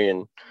currently,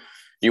 and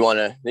you want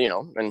to,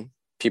 and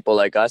people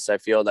like us, I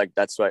feel like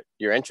that's what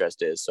your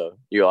interest is. So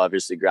you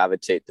obviously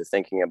gravitate to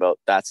thinking about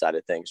that side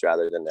of things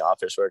rather than the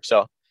office work.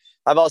 So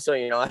I've also,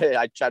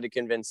 I tried to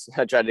convince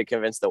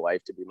the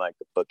wife to be my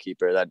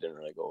bookkeeper. That didn't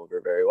really go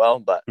over very well,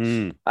 but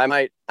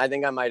I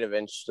think I might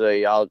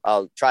eventually,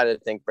 I'll try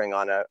to bring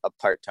on a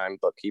part-time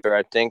bookkeeper.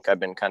 I think I've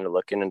been kind of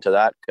looking into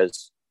that,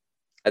 because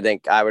I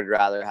think I would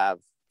rather have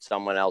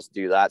someone else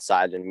do that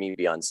side and me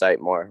be on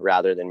site more,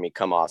 rather than me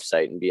come off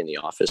site and be in the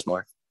office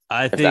more.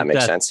 I think that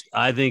makes sense.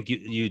 I think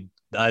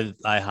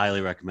I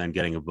highly recommend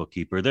getting a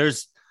bookkeeper.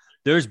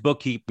 There's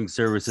bookkeeping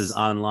services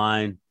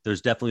online.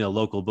 There's definitely a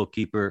local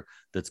bookkeeper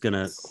that's going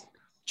to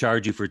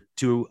charge you for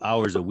 2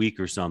 hours a week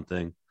or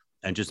something,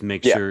 and just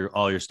make sure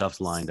all your stuff's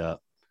lined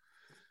up.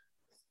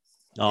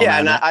 Oh, yeah. Man,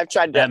 and I've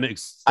tried that.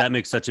 That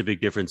makes such a big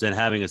difference. And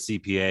having a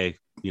CPA,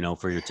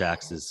 for your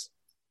taxes.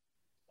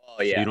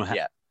 Oh yeah. So you don't have.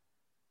 Yeah.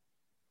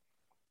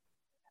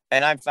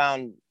 And I've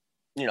found,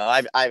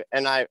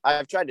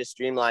 I've tried to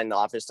streamline the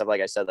office stuff. Like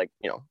I said,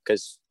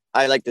 because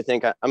I like to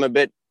think I'm a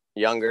bit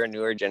younger,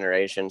 newer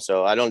generation,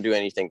 so I don't do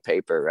anything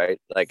paper, right?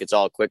 Like, it's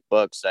all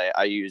QuickBooks.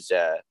 I use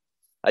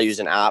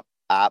an app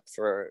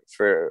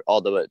for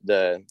all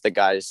the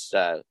guys'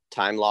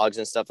 time logs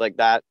and stuff like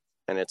that,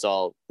 and it's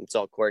all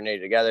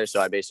coordinated together.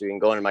 So I basically can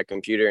go into my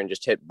computer and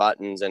just hit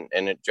buttons, and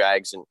it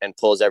drags and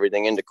pulls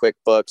everything into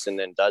QuickBooks, and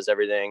then does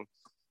everything.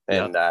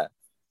 And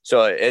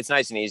so it's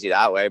nice and easy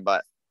that way.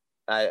 But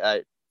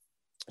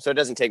so it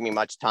doesn't take me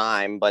much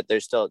time, but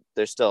there's still,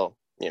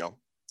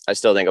 I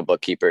still think a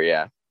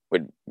bookkeeper,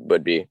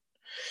 would be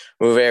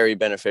very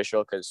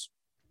beneficial, because,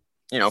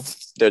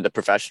 they're the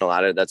professional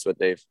at it. That's what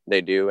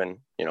they do. And,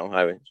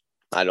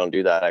 I don't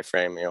do that. I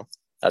frame,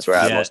 that's where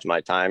I have most of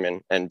my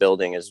time, and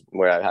building is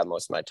where I have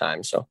most of my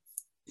time. So,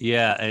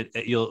 yeah. And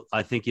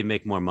I think you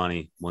make more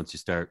money once you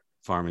start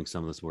farming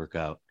some of this work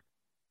out,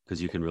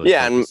 because you can really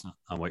focus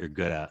on what you're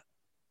good at.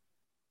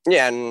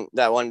 Yeah, and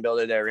that one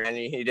builder there,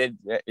 Randy,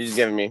 he's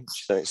giving me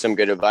some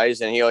good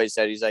advice, and he always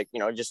said, he's like,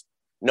 just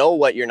know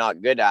what you're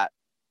not good at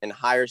and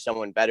hire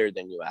someone better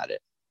than you at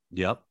it.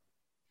 Yep.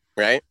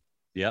 Right.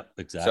 Yep.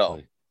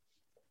 Exactly.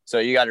 So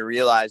you got to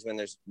realize when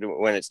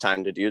it's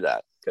time to do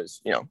that, because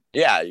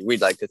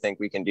we'd like to think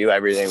we can do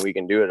everything, we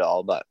can do it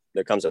all, but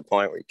there comes a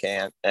point where you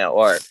can't,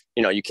 or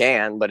you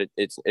can, but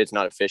it's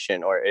not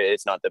efficient, or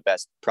it's not the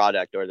best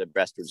product or the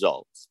best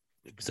results.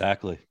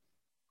 Exactly.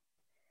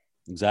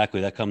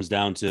 That comes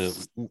down to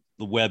the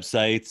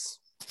websites,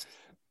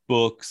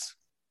 books.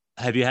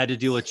 Have you had to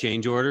deal with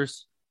change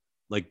orders,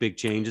 like big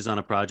changes on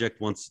a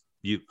project? Are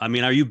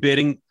you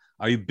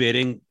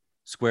bidding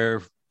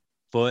square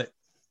foot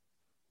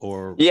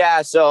or?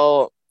 Yeah.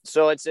 So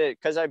it's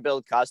because I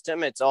build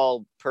custom, it's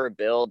all per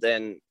build,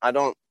 and I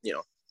don't,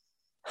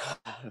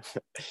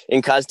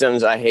 in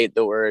customs, I hate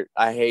the word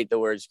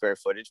square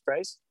footage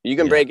price. You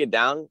can break it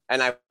down,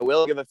 and I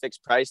will give a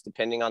fixed price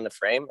depending on the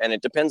frame, and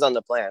it depends on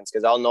the plans,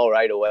 because I'll know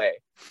right away.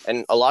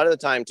 And a lot of the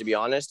time, to be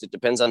honest, it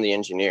depends on the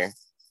engineer.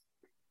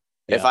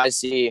 Yeah. If I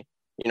see,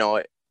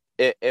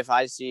 if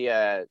I see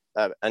an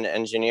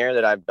engineer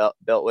that I've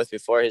built with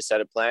before, his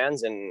set of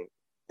plans, and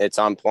it's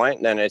on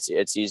point, then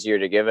it's easier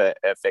to give a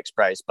fixed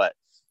price. But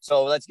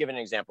so let's give an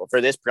example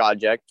for this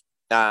project.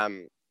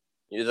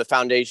 The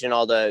foundation,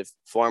 all the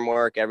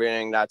formwork,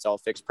 everything, that's all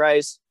fixed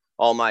price.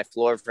 All my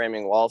floor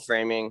framing, wall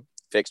framing,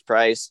 fixed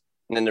price.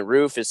 And then the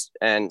roof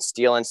and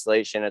steel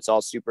insulation, it's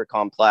all super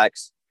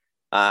complex.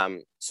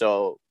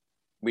 So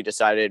we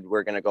decided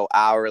we're going to go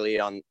hourly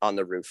on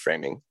the roof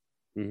framing.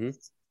 Mm-hmm.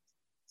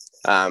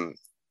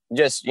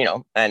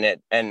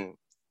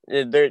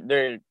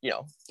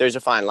 There's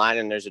a fine line,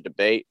 and there's a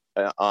debate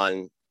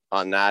on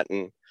that.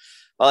 And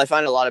well, I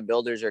find a lot of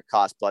builders are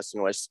cost plus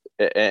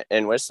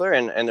in Whistler,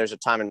 and there's a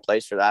time and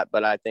place for that.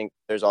 But I think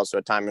there's also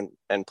a time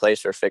and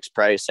place for fixed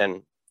price,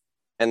 and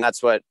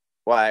that's why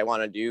I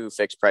want to do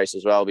fixed price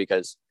as well,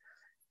 because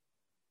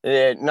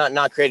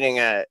not creating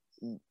I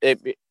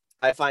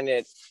find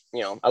it,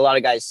 a lot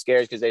of guys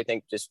scared because they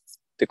think just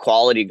the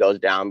quality goes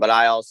down. But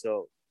I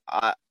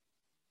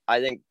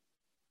think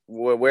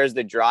where's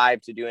the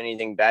drive to do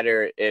anything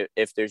better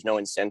if there's no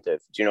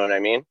incentive? Do you know what I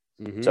mean?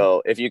 Mm-hmm.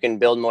 So if you can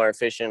build more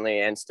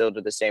efficiently and still do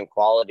the same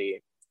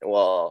quality,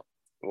 well,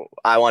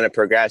 I want to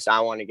progress. I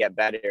want to get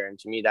better. And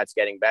to me, that's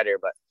getting better.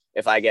 But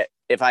if I get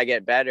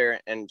better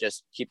and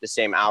just keep the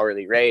same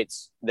hourly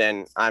rates,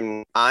 then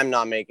I'm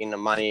not making the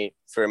money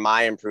for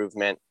my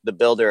improvement. The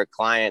builder or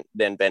client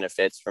then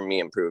benefits from me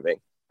improving.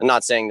 I'm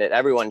not saying that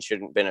everyone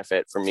shouldn't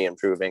benefit from me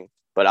improving,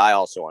 but I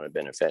also want to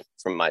benefit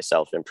from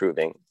myself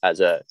improving as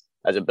a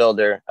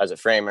builder, as a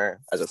framer,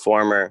 as a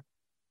former.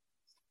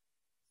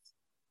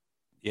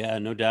 Yeah,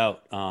 no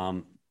doubt.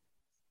 I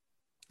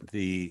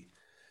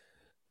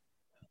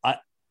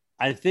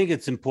think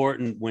it's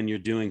important when you're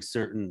doing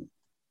certain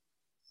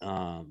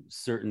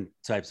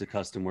types of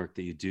custom work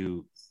that you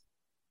do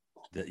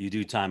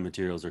time,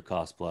 materials, or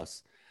cost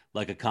plus,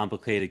 like a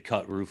complicated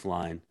cut roof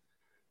line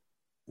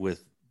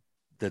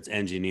that's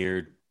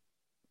engineered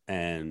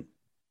and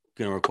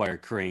going to require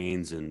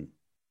cranes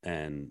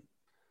and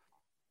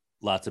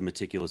lots of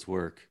meticulous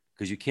work,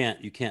 because you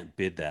can't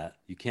bid that.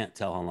 You can't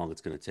tell how long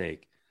it's going to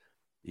take.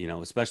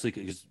 Especially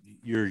because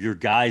your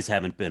guys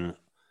haven't been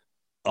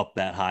up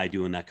that high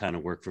doing that kind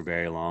of work for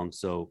very long,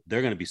 so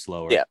they're going to be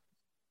slower.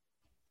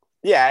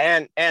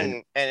 Yeah,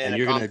 and in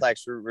a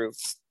complex roof.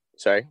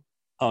 Sorry.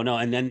 Oh no,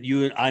 and then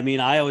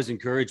I always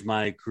encourage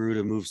my crew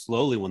to move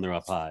slowly when they're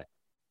up high.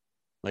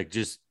 Like,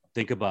 just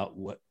think about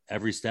what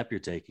every step you're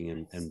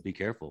taking and be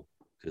careful,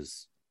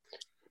 because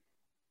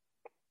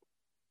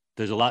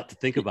there's a lot to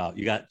think about.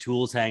 You got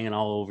tools hanging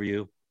all over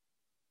you,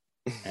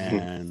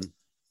 and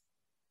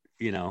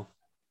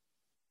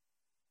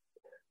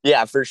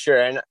Yeah, for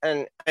sure.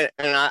 And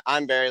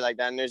I'm very like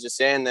that. And there's a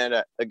saying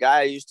that a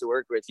guy I used to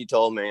work with, he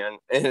told me, and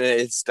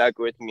it stuck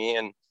with me.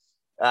 And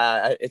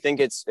I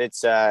think it's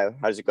how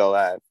does it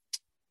go?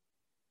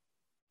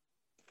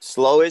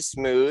 Slow is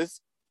smooth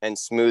and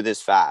smooth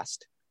is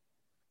fast.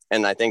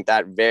 And I think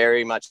that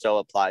very much so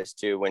applies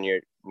to when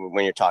you're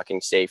talking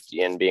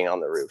safety and being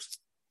on the roof.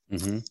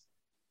 Mm-hmm.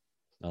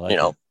 I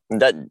like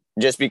that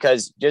just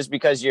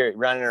because you're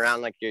running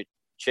around like you're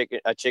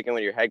a chicken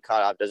with your head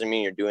cut off doesn't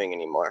mean you're doing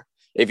anymore.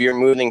 If you're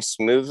moving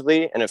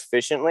smoothly and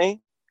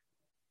efficiently,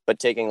 but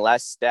taking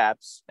less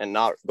steps and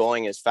not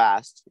going as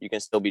fast, you can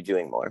still be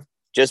doing more.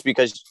 Just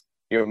because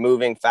you're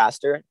moving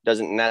faster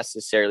doesn't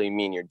necessarily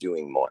mean you're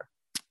doing more.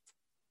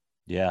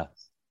 Yeah.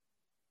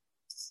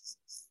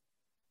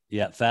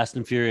 Yeah. Fast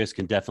and furious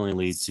can definitely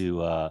lead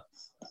to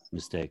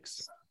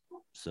mistakes.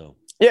 So.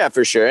 Yeah,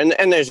 for sure.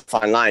 And there's a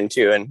fine line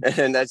too. And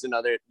that's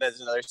another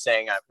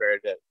saying I've heard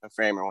that a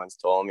framer once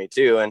told me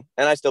too. And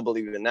I still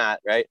believe in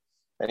that. Right.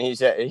 And he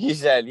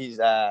said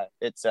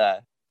it's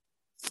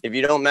if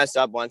you don't mess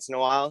up once in a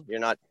while, you're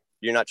not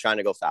trying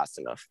to go fast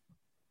enough.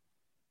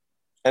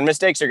 And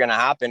mistakes are going to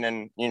happen.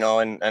 And,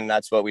 and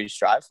that's what we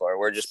strive for.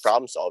 We're just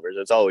problem solvers.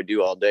 That's all we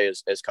do all day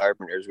as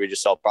carpenters. We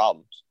just solve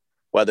problems,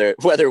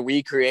 whether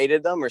we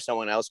created them or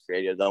someone else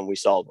created them, we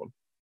solve them.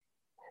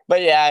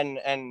 but yeah,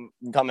 and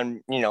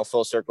coming,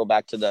 full circle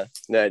back to the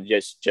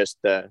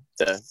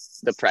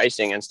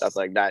pricing and stuff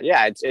like that.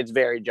 Yeah, it's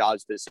very job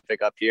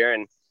specific up here,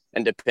 and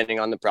depending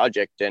on the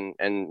project and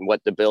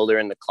what the builder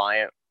and the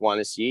client want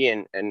to see,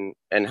 and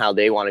how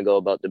they want to go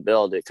about the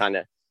build. It kind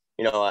of,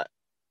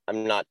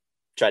 I'm not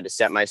trying to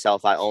set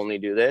myself, I only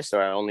do this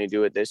or I only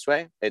do it this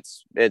way.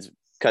 It's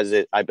because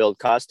I build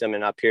custom,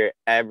 and up here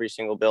every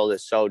single build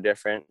is so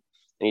different,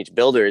 and each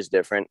builder is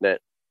different,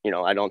 that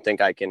I don't think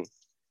I can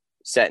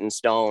set in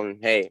stone,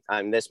 hey,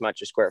 I'm this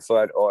much a square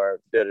foot,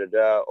 or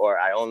or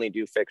I only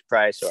do fixed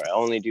price, or I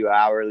only do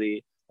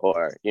hourly,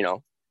 or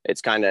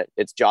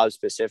it's job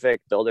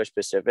specific, builder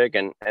specific,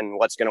 and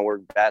what's going to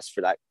work best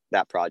for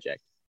that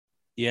project.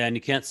 Yeah, and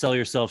you can't sell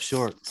yourself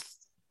short.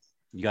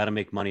 You got to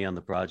make money on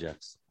the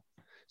projects,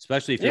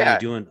 especially if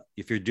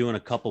you're doing a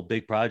couple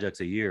big projects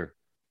a year.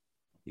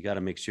 You got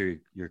to make sure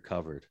you're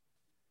covered.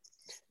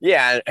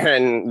 Yeah,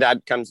 and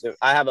that comes to,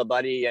 I have a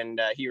buddy,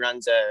 and he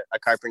runs a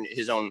carpenter,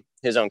 his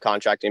own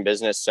contracting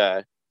business,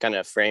 kind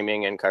of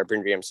framing and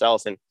carpentry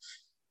himself, and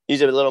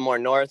he's a little more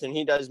north, and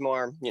he does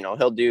more,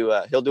 he'll do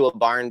a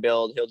barn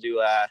build, he'll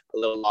do a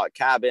little log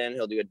cabin,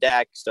 he'll do a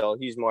deck. So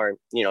he's more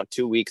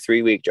 2-week,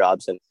 3-week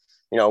jobs. And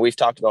we've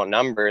talked about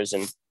numbers,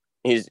 and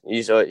he's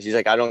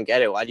like, I don't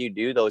get it, why do you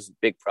do those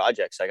big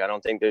projects? Like, I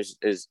don't think there's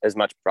as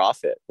much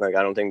profit. Like,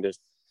 I don't think there's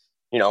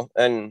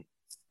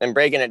and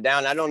breaking it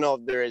down, I don't know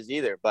if there is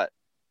either, but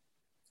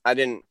I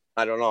don't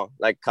know,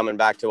 like, coming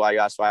back to why you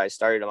asked why I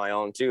started on my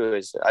own too,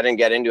 is I didn't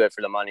get into it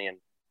for the money, and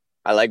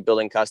I like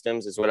building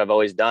customs. It's what I've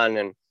always done.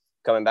 And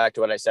coming back to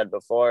what I said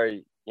before,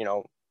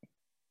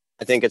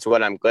 I think it's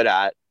what I'm good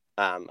at.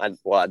 I'd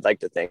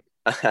like to think,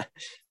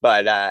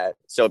 but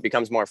so it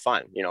becomes more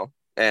fun,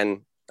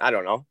 and I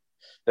don't know,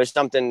 there's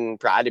something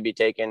pride to be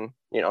taken,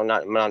 I'm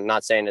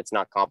not saying it's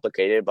not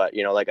complicated, but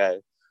like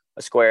a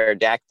square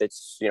deck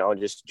that's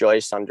just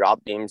joists on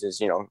drop beams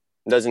is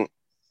there's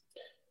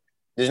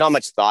not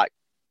much thought,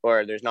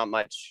 or there's not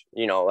much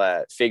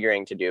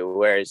figuring to do,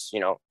 whereas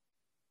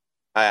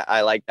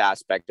I like the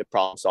aspect of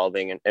problem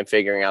solving and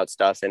figuring out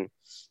stuff, and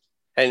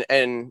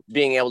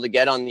being able to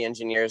get on the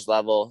engineer's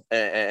level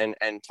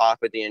and talk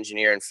with the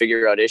engineer and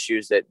figure out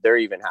issues that they're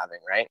even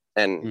having, right?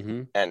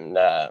 And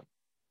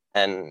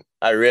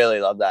I really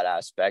love that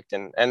aspect,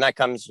 and that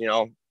comes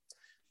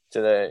to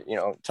the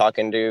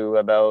talking to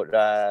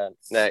about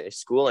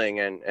schooling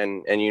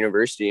and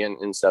university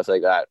and stuff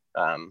like that,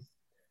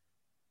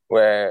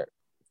 where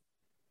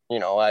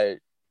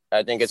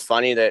I think it's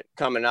funny that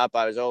coming up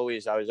I was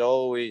always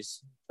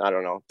I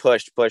don't know,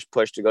 pushed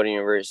to go to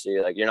university.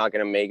 Like, you're not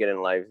going to make it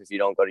in life if you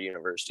don't go to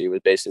university, was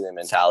basically the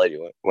mentality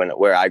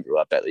where I grew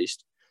up, at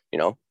least.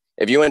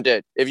 If you went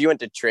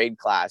to trade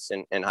class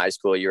in high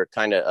school, you were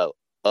kind of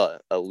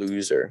a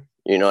loser,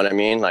 you know what I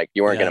mean? Like,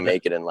 you weren't going to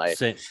make it in life.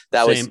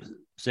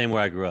 Same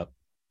where I grew up.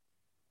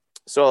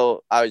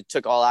 So I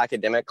took all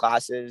academic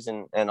classes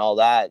and all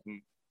that,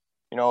 and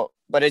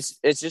but it's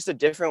just a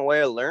different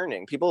way of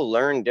learning. People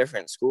learn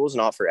different. School's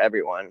not for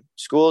everyone.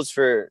 School's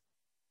for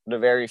the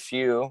very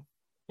few,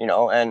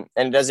 and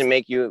it doesn't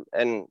make you,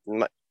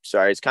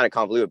 sorry, it's kind of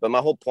convoluted, but my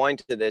whole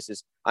point to this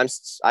is I'm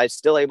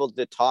still able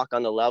to talk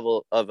on the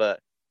level of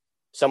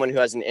someone who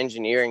has an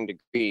engineering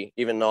degree,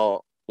 even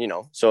though,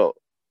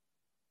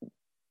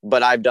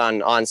 but I've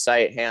done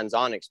on-site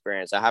hands-on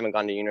experience. I haven't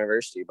gone to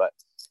university, but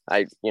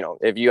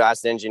if you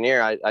ask the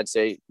engineer, I'd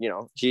say,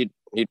 he'd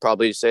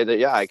probably say that,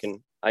 yeah, I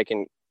can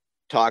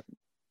talk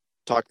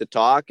the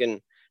talk,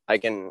 and I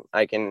can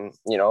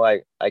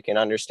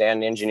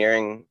understand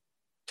engineering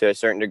to a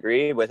certain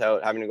degree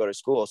without having to go to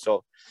school.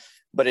 So,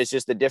 but it's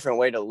just a different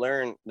way to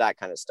learn that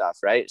kind of stuff,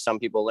 right? Some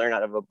people learn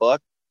out of a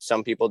book,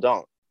 some people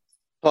don't.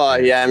 Oh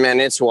yeah, man,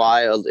 it's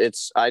wild.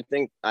 I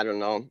don't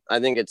know. I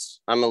think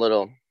I'm a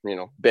little,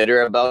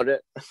 bitter about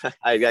it.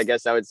 I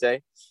guess I would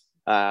say.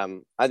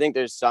 I think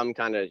there's some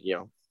kind of,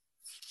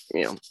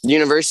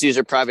 universities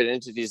are private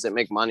entities that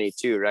make money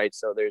too, right?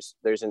 So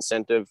there's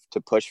incentive to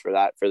push for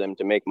that, for them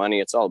to make money.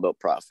 It's all about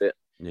profit.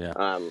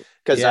 Yeah.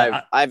 Because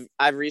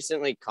I've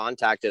recently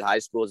contacted high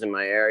schools in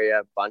my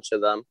area, a bunch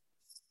of them,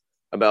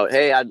 about,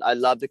 hey, I'd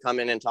love to come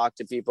in and talk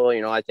to people.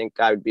 I think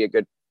I would be a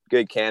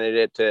good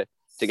candidate to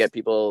get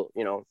people,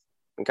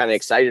 I'm kind of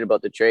excited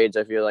about the trades.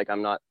 I feel like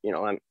I'm not,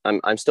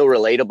 I'm still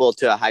relatable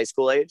to a high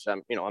school age.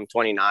 I'm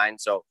 29,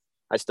 so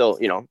I still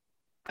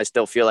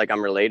feel like I'm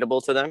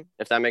relatable to them,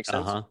 if that makes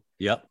sense.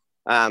 Yep.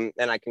 And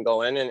I can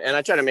go in and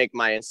I try to make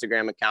my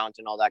Instagram account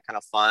and all that kind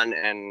of fun,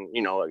 and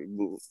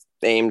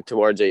aim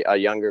towards a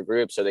younger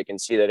group, so they can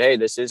see that, hey,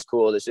 this is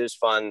cool, this is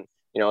fun,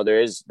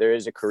 there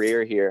is a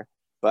career here.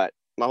 But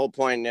my whole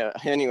point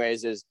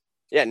anyways is,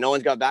 yeah, no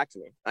one's got back to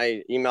me.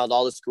 I emailed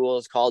all the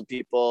schools, called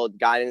people,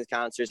 guidance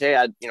counselors,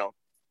 hey,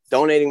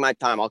 donating my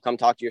time, I'll come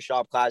talk to your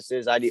shop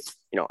classes. I'd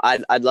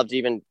love to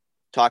even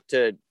talk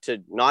to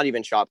not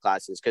even shop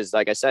classes, because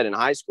like I said, in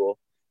high school,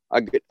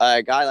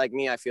 a guy like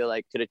me, I feel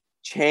like, could have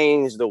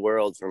changed the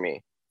world for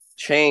me.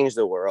 Changed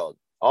the world.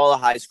 All of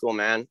high school,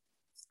 man.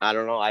 I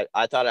don't know.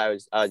 I thought I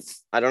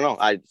don't know.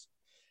 I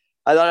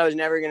thought I was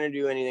never going to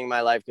do anything in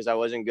my life because I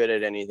wasn't good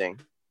at anything.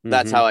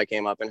 That's how I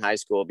came up in high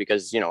school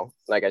because,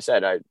 like I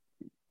said,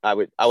 I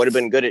would have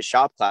been good at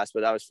shop class,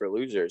 but that was for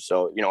losers.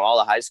 So, all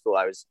of high school,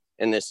 I was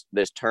in this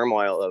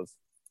turmoil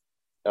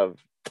of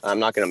I'm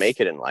not going to make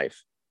it in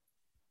life.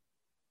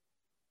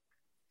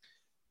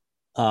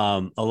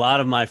 A lot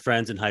of my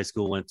friends in high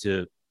school went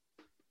to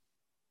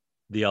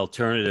the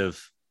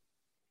alternative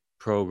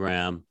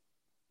program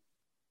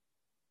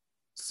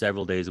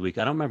several days a week.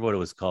 I don't remember what it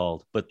was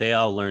called, but they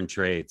all learned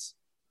trades,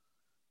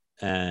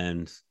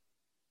 and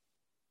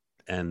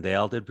they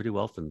all did pretty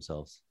well for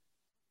themselves.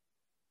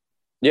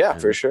 Yeah,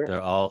 and for sure.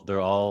 They're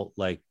all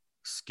like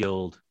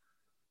skilled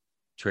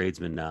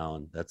tradesmen now,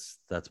 and that's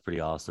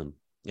pretty awesome.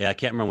 Yeah, I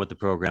can't remember what the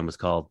program was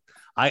called.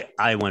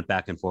 I went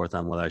back and forth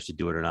on whether I should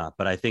do it or not,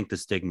 but I think the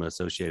stigma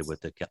associated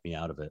with it kept me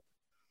out of it.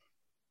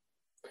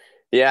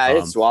 Yeah,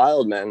 it's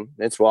wild, man.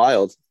 It's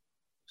wild.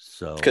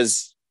 So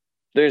because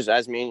I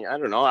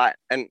don't know. I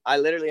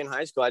literally in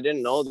high school, I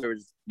didn't know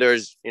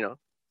there's,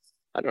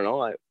 I don't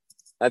know.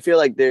 I feel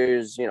like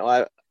there's,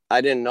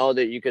 I didn't know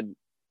that you could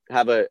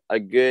have a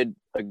good,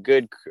 I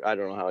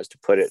don't know how else to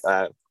put it.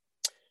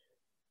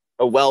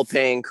 A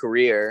well-paying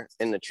career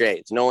in the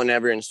trades. No one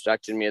ever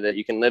instructed me that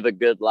you can live a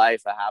good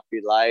life, a happy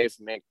life,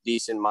 make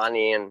decent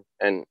money and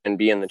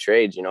be in the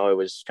trades. It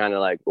was kind of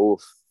like,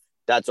 oof,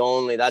 that's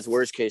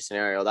worst case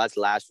scenario. That's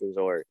last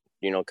resort,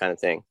 kind of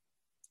thing.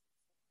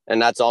 And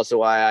that's also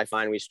why I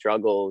find we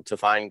struggle to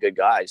find good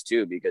guys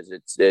too, because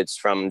it's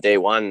from day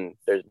one,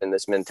 there's been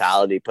this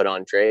mentality put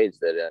on trades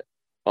that,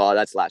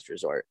 that's last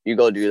resort. You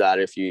go do that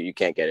if you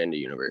can't get into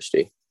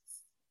university.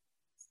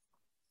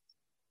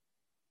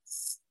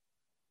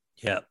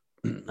 yeah,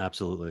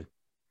 absolutely.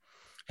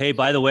 Hey,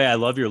 by the way, I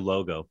love your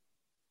logo.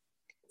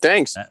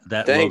 Thanks.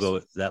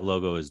 Thanks. That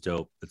logo is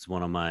dope. It's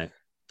one of my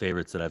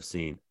favorites that I've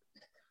seen.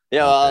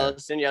 Yeah, I'll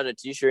send you out a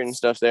t-shirt and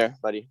stuff there,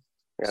 buddy.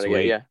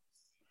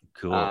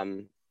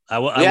 Cool.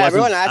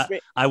 Everyone asked me.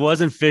 I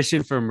wasn't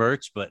fishing for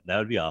merch, but that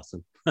would be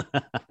awesome.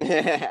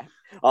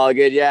 All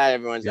good. Yeah,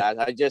 everyone's asked.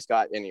 I just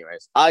got,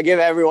 anyways. I'll give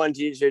everyone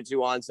t-shirts who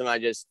wants them. I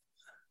just,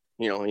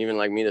 even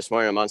like me this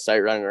morning, I'm on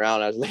site running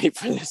around. I was late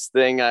for this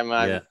thing.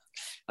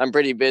 I'm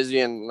pretty busy,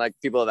 and like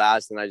people have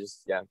asked, and I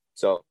just,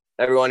 So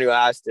everyone who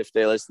asked, if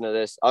they listen to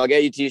this, I'll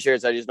get you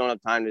t-shirts. I just don't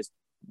have time to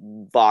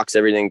box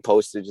everything,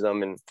 postage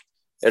them, and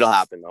it'll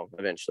happen though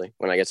eventually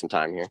when I get some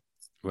time here.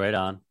 Right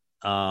on.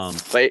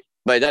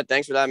 But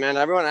thanks for that, man.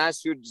 Everyone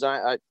asked who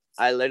designed.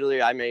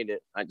 I made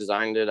it. I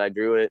designed it. I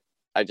drew it.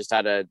 I just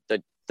had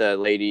the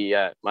lady,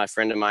 my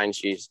friend of mine.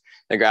 She's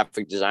a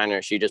graphic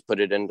designer. She just put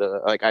it into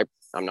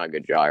I'm not a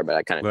good drawer, but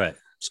I kind of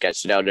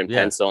sketched it out in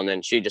pencil, and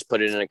then she just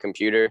put it in a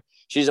computer.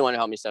 She's the one who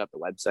helped me set up the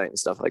website and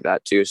stuff like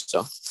that too.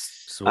 So,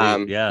 sweet.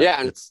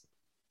 And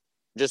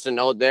just a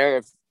note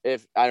there.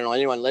 If I don't know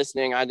anyone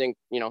listening, I think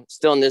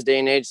still in this day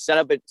and age, set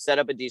up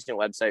a decent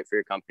website for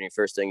your company.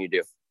 First thing you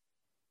do.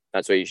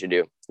 That's what you should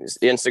do.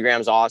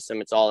 Instagram's awesome.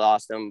 It's all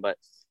awesome, but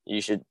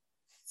you should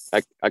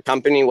a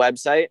company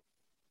website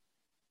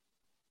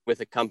with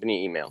a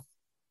company email.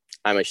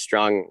 I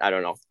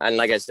don't know. And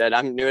like I said,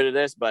 I'm new to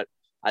this, but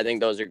I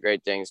think those are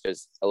great things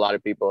because a lot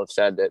of people have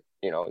said that,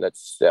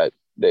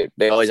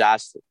 they always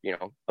ask,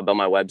 about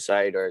my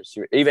website or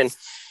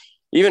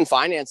even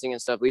financing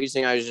and stuff.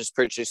 Leasing, I was just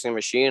purchasing a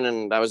machine,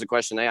 and that was a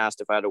question they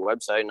asked if I had a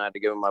website, and I had to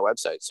give them my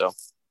website. So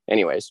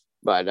anyways,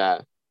 but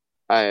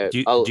I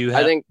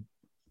think.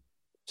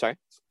 Sorry.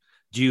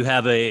 Do you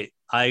have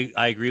I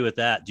agree with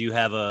that. Do you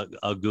have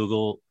a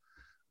Google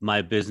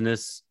My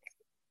Business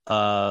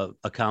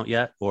account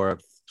yet or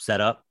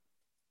set up?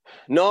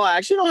 No, I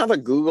actually don't have a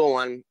Google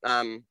one.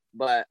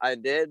 But I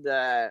did.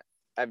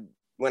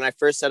 When I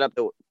first set up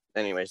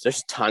anyways,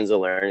 there's tons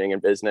of learning in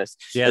business.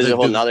 Yeah, there's a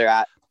whole nother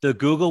app. The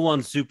Google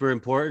one's super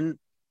important.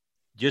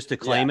 Just to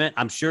claim it.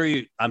 I'm sure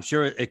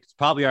it's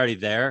probably already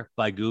there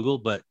by Google,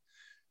 but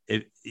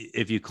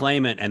if you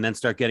claim it and then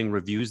start getting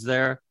reviews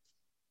there,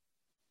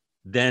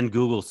 then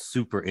Google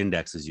super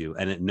indexes you,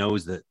 and it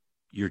knows that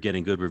you're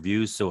getting good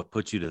reviews, so it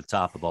puts you to the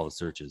top of all the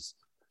searches.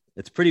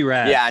 It's pretty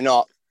rad. Yeah,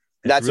 no,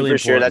 that's really for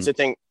sure. important. That's the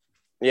thing.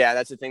 Yeah,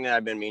 that's the thing that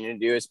I've been meaning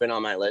to do. It's been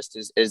on my list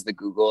is the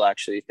Google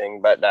actually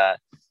thing, but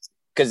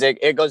because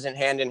it goes in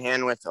hand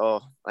with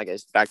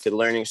back to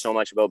learning so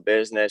much about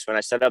business. When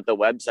I set up the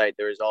website,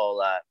 there was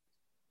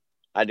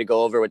I had to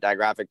go over with that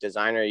graphic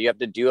designer. You have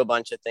to do a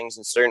bunch of things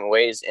in certain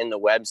ways in the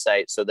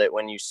website so that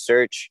when you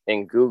search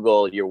in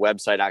Google, your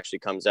website actually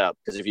comes up.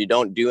 Because if you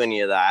don't do any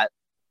of that,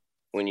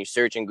 when you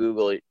search in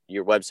Google,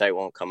 your website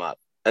won't come up.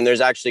 And there's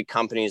actually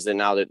companies that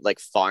now that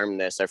farm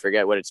this. I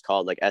forget what it's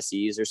called, like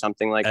SEs or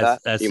something like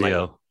that.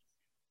 SEO.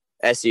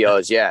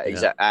 SEOs, yeah.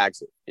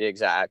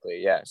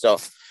 Exactly. Yeah. So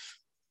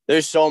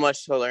there's so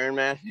much to learn,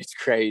 man. It's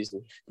crazy.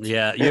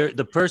 Yeah,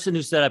 the person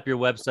who set up your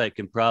website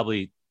can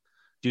probably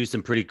do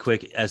some pretty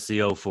quick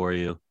SEO for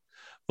you.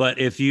 But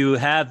if you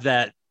have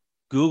that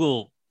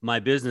Google My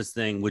Business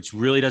thing, which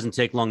really doesn't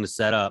take long to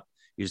set up,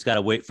 you just got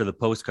to wait for the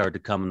postcard to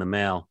come in the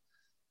mail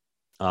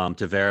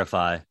to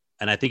verify.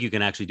 And I think you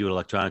can actually do it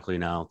electronically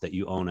now that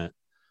you own it.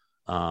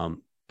 But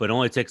it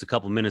only takes a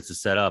couple minutes to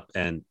set up,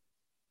 and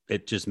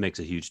it just makes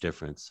a huge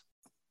difference.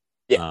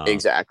 Yeah,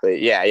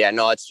 exactly. Yeah.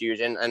 No, it's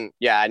huge. And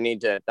yeah, I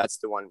need to, that's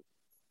the one.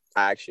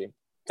 Actually,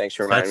 thanks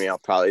for reminding me. I'll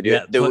probably do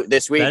it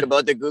this week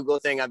about the Google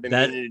thing. I've been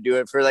meaning to do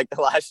it for like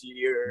the last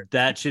year.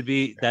 That should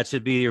be that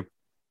should be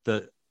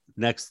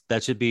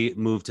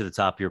moved to the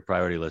top of your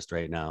priority list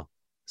right now.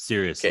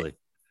 Seriously.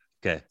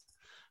 Okay.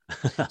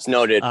 It's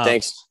noted.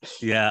 Thanks.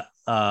 Yeah.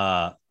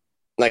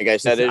 Like I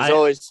said, it's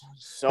always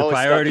stuff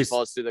that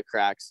falls through the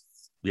cracks.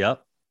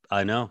 Yep.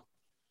 I know.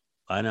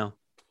 You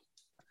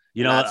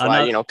know, that's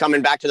why,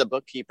 coming back to the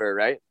bookkeeper,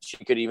 right? She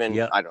could even,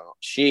 I don't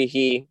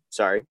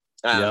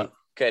know,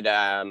 could,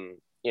 I'm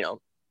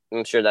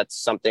sure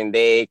that's something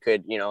they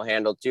could,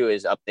 handle too,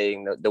 is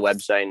updating the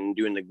website and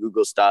doing the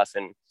Google stuff.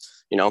 And,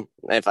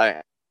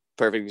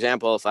 perfect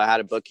example, if I had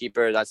a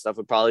bookkeeper, that stuff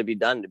would probably be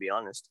done, to be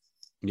honest.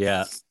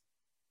 Yeah.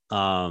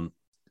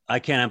 I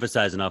can't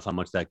emphasize enough how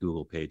much that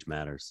Google page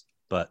matters.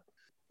 But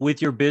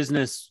with your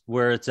business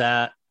where it's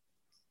at,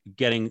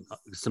 getting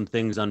some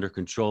things under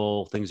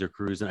control, things are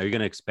cruising. Are you going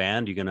to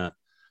expand? Are you going to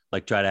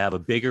try to have a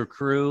bigger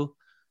crew,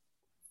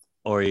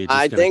 or are you just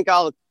I think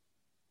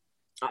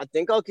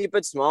I'll keep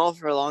it small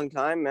for a long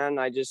time, man.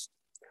 I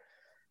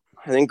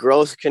think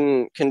growth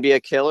can be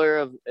a killer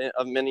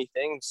of many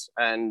things.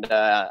 And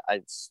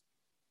it's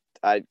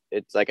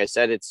like I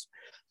said, it's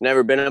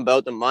never been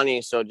about the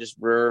money. So just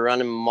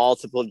running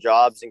multiple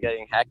jobs and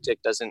getting hectic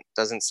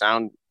doesn't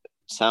sound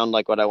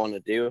like what I want to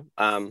do.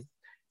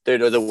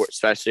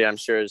 Especially, I'm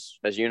sure,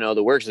 as you know,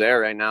 the work's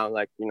there right now.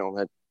 That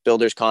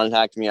builders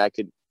contact me. I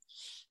could,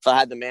 if I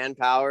had the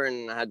manpower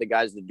and I had the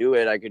guys to do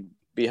it, I could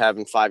be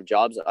having 5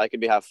 jobs. I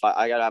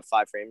gotta have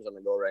 5 frames on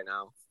the go right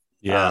now.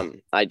 Yeah.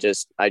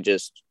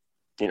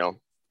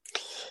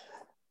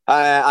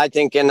 I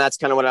think, and that's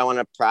kind of what I want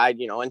to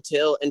pride,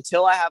 until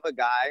I have a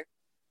guy,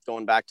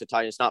 going back to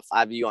talking, it's not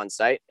 5 of you on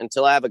site,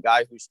 until I have a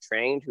guy who's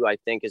trained, who I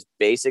think is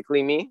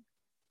basically me,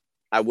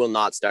 I will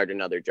not start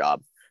another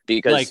job,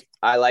 because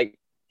I like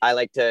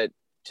to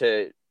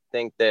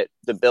think that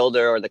the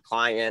builder or the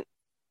client,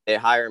 they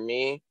hire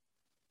me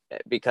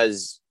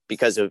because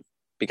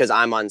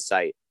I'm on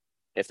site,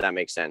 if that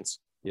makes sense.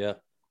 Yeah.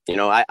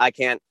 I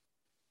can't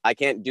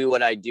do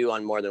what I do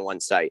on more than one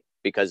site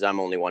because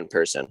I'm only one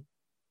person.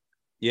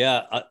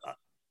 Yeah.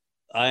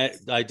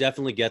 I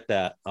definitely get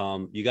that.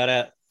 You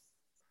gotta,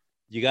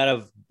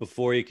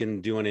 before you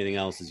can do anything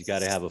else, is you got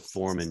to have a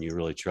foreman you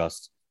really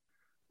trust,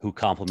 who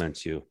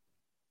compliments you.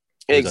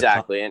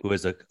 Exactly. Who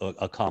is a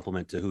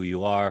compliment to who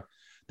you are.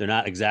 They're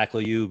not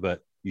exactly you,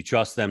 but you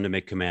trust them to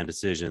make command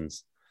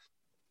decisions.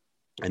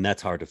 And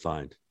that's hard to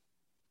find.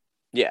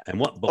 Yeah. And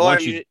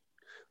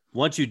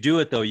once you do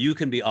it, though, you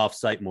can be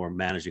off-site more,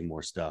 managing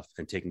more stuff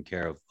and taking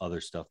care of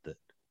other stuff,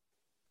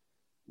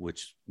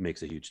 which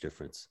makes a huge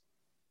difference.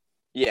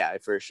 Yeah,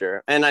 for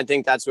sure. And I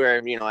think that's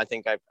where, I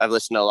think I've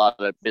listened to a lot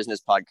of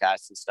business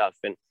podcasts and stuff,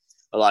 and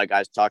a lot of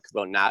guys talk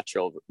about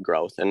natural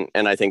growth. And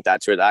I think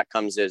that's where that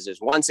comes is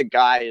once a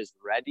guy is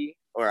ready,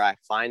 or I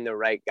find the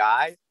right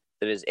guy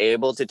that is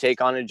able to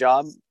take on a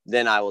job,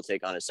 then I will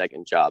take on a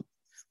second job,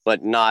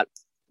 but not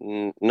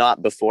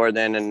before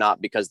then, and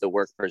not because the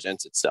work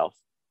presents itself.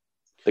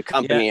 The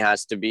company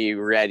has to be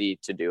ready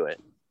to do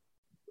it.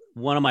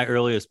 One of my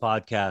earliest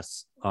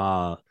podcasts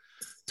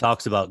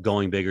talks about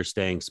going big or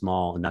staying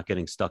small and not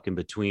getting stuck in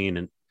between.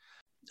 And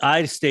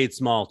I stayed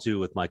small too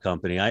with my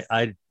company.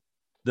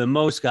 The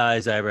most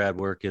guys I ever had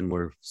working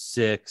were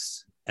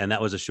 6, and that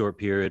was a short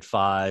period,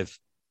 5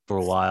 for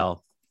a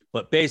while.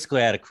 But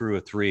basically I had a crew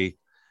of 3,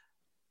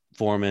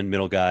 foreman,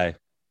 middle guy,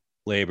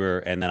 labor,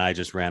 and then I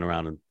just ran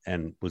around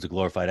and was a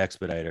glorified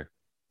expediter.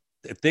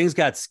 If things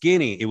got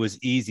skinny, it was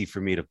easy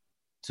for me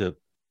to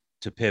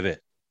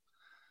pivot.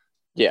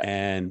 Yeah.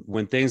 And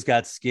when things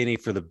got skinny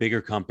for the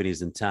bigger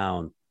companies in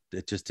town,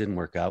 it just didn't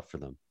work out for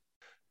them.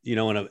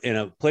 In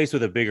a place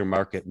with a bigger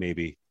market,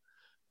 maybe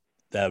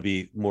that would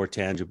be more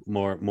tangible,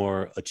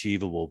 more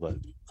achievable. But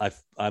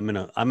I'm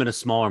in a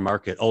smaller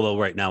market, although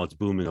right now it's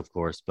booming, of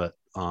course. But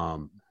I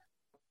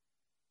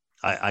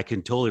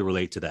can totally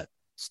relate to that,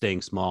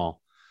 staying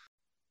small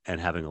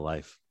and having a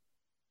life.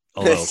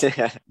 Although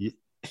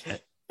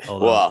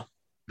well,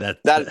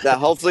 that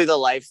hopefully the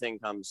life thing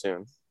comes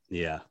soon.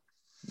 Yeah.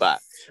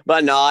 But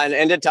no,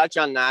 and to touch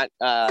on that,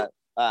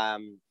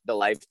 the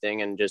life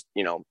thing, and just,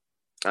 I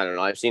don't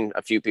know, I've seen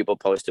a few people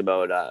post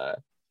about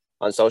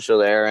on social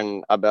there,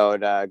 and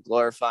about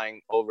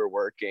glorifying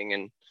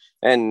overworking,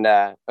 and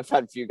I've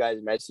had a few guys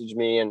message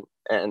me, and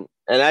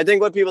I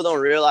think what people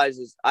don't realize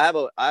is I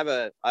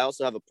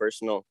also have a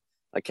personal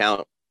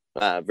account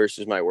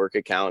versus my work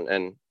account,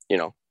 and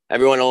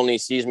everyone only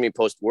sees me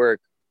post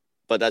work,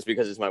 but that's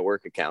because it's my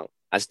work account.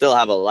 I still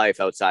have a life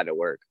outside of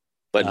work.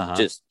 But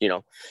just,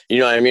 what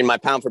I mean? My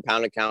pound for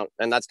pound account.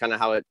 And that's kind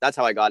of that's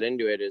how I got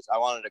into it, is I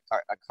wanted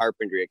a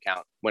carpentry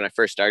account. When I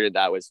first started,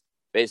 that was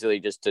basically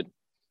just to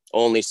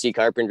only see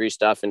carpentry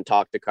stuff and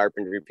talk to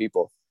carpentry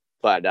people.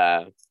 But,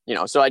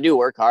 so I do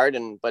work hard,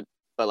 but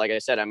like I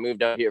said, I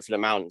moved out here for the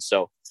mountains.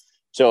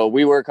 So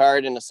we work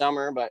hard in the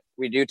summer, but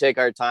we do take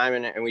our time,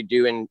 and we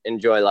do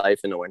enjoy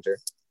life in the winter.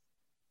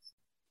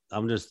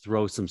 I'm just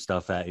throw some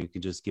stuff at you. You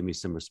can just give me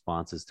some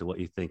responses to what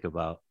you think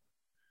about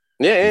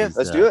Yeah,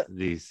 let's do it.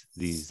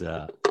 These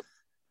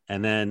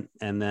and then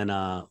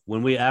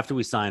after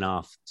we sign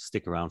off,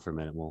 stick around for a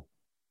minute. We'll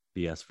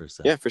BS for a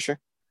sec. Yeah, for sure.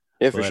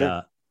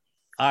 All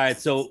right.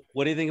 So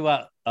what do you think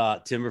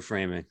about timber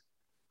framing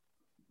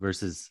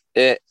versus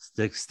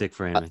stick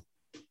framing?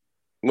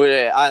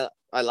 I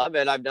love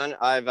it.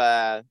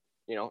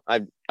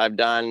 I've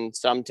done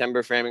some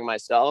timber framing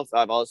myself.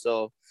 I've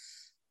also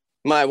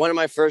one of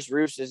my first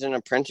roofs as an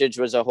apprentice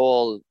was a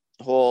whole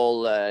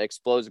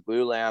explosive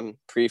glue lamb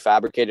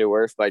prefabricated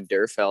roof by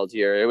Durfeld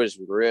here. It was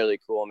really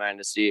cool, man,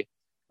 to see.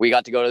 We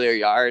got to go to their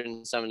yard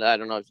and some of that. I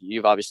don't know if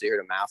you've obviously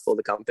heard of Maffel,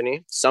 the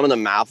company. Some of the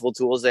Maffel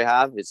tools they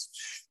have, it's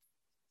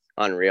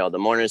unreal. The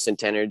Mortar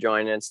Centennial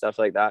joint and stuff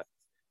like that.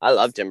 I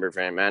love timber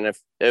frame, man.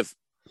 If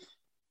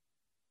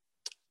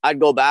I'd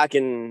go back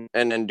and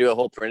do a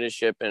whole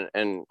apprenticeship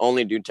and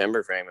only do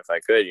timber frame if I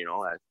could,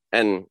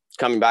 and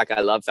coming back,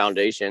 I love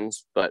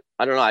foundations, but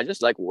I don't know. I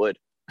just like wood.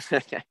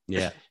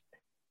 Yeah.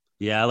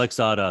 I like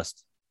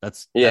sawdust.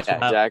 That's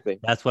exactly.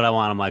 That's what I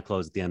want on my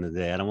clothes at the end of the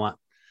day. I don't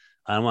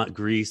want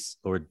grease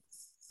or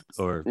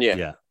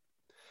yeah.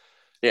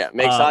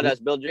 Make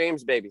sawdust, build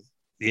dreams, baby.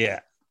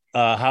 Yeah.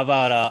 How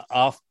about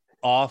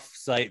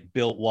off-site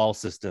built wall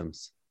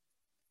systems?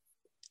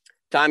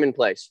 Time and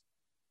place.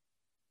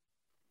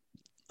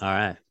 All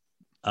right.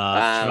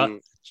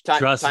 Time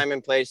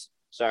and place.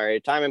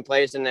 Sorry, time and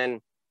place, and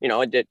then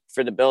it did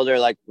for the builder.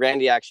 Like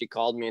Randy actually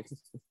called me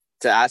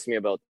to ask me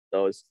about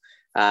those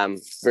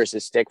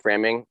versus stick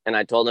framing, and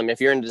I told him if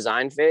you're in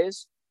design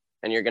phase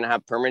and you're gonna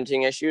have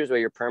permitting issues where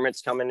your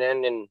permits coming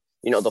in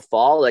the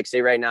fall, like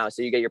say right now,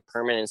 so you get your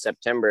permit in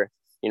September,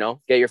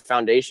 get your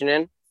foundation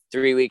in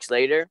 3 weeks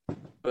later,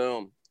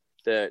 boom,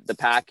 the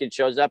package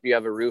shows up, you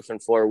have a roof in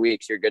 4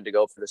 weeks, you're good to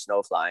go for the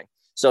snow flying.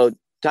 So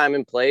time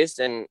and place,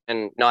 and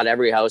not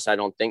every house I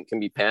don't think can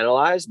be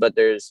panelized, but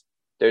there's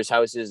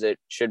houses that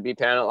should be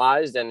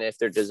panelized, and if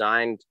they're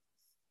designed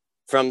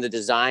from the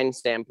design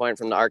standpoint,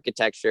 from the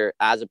architecture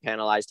as a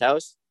panelized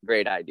house,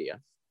 great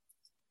idea.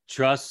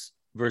 Truss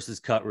versus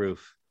cut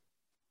roof.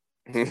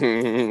 All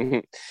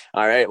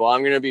right, well,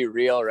 I'm gonna be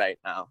real right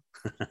now.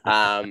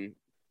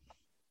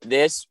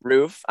 This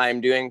roof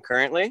I'm doing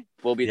currently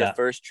will be the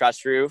first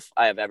truss roof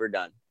I have ever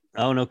done.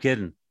 Oh, no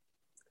kidding.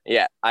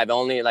 Yeah,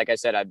 like I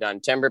said, I've done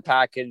timber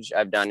package,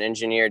 I've done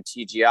engineered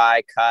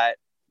TGI cut,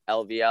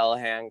 LVL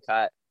hand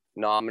cut,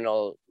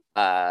 nominal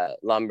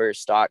lumber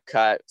stock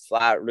cut,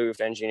 flat roof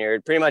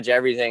engineered, pretty much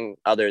everything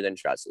other than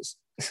trusses.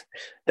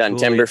 Done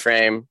timber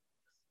frame,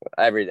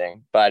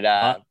 everything. But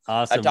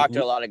awesome. I talked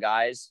to a lot of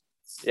guys.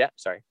 Yeah,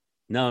 sorry.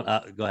 No,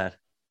 go ahead.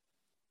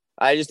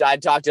 I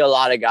talked to a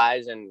lot of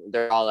guys, and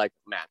they're all like,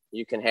 "Man,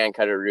 you can hand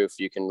cut a roof,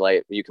 you can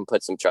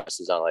put some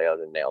trusses on layout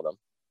and nail them."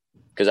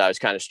 Because I was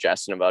kind of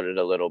stressing about it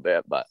a little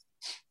bit, but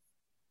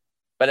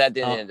at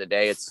the end of the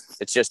day, it's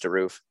just a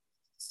roof.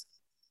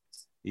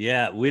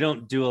 Yeah, we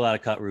don't do a lot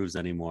of cut roofs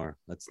anymore.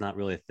 That's not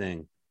really a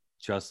thing.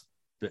 Just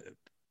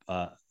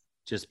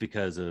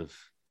because of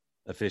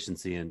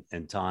efficiency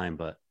and time,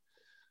 but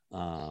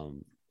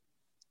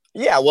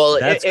yeah, well,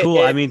 that's cool.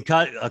 I mean,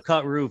 a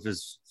cut roof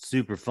is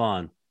super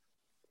fun.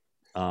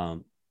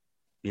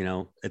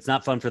 It's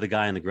not fun for the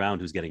guy on the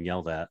ground who's getting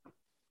yelled at.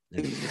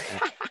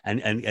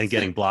 And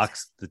getting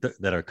blocks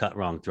that are cut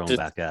wrong thrown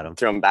back at him.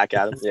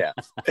 Yeah.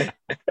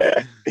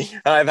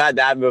 I've had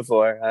that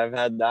before.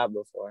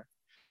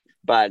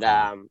 But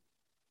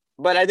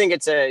I think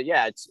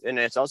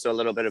it's also a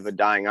little bit of a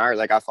dying art.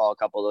 Like I follow a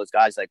couple of those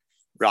guys like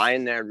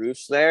Ryan there, Roof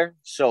Slayer.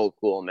 So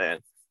cool, man.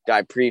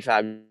 Guy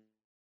prefab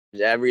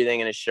everything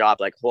in his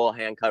shop, like whole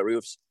hand cut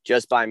roofs,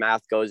 just by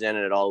math goes in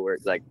and it all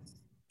works. Like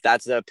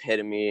that's the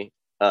epitome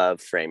of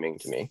framing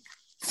to me.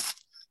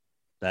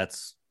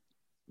 That's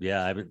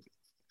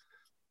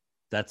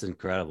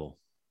incredible.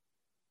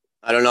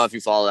 I don't know if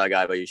you follow that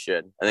guy, but you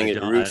should. I think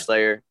it's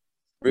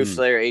Roof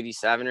Slayer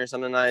 87 or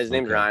something like that. His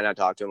name's Ryan. I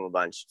talked to him a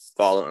bunch.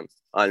 Follow him.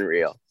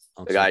 Unreal.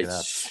 The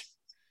guy's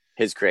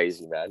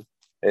crazy, man.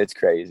 It's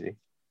crazy.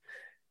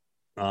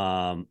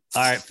 All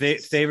right.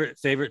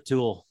 Favorite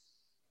tool.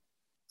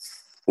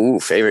 Ooh,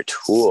 favorite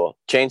tool.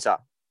 Chainsaw.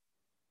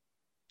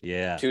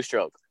 Yeah.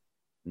 2-stroke.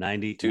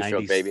 90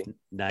 baby.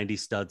 90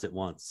 studs at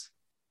once.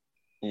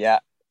 Yeah.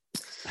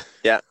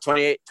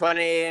 28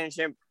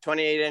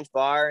 inch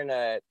bar and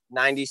a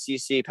 90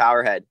 cc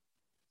power head.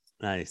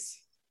 Nice.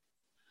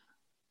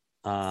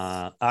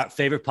 Our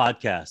favorite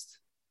podcast.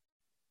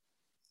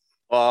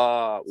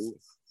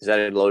 Is that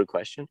a loaded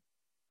question?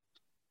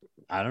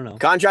 I don't know.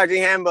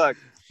 Contracting Handbook.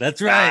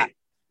 That's right.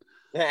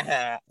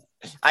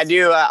 I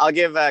do. I'll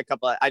give a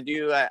couple. I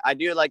do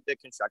like the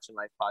Construction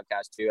Life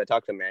podcast too. I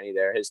talked to Manny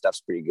there. His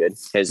stuff's pretty good.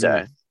 His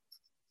I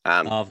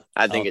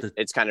think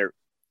it's kind of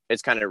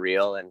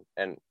real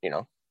and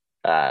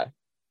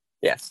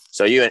yeah.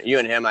 So you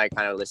and him, I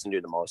kind of listen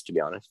to the most, to be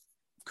honest.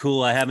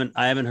 Cool. I haven't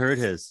heard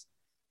his.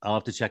 I'll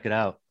have to check it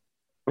out.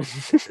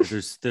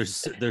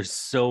 There's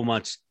so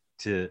much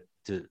to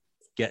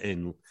get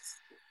in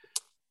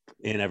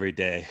every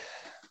day.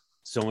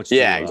 So much.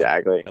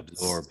 Exactly.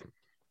 Absorb.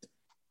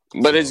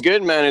 But it's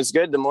good, man. It's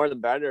good. The more, the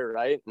better,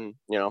 right? And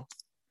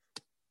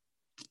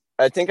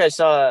I think I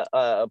saw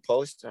a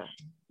post.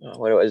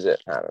 What was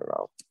it? I don't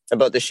know,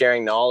 about the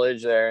sharing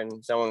knowledge there,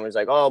 and someone was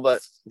like, "Oh,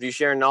 but if you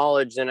share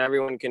knowledge, then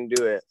everyone can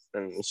do it."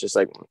 And it's just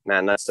like,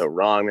 man, that's the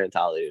wrong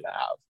mentality to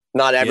have.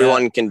 Not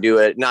everyone can do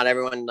it. Not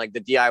everyone, like the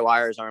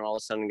DIYers aren't all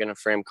of a sudden going to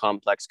frame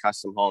complex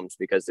custom homes,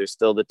 because there's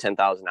still the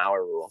 10,000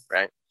 hour rule,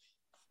 right?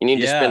 You need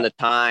to spend the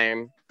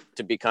time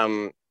to be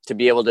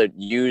able to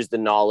use the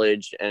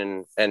knowledge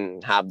and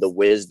have the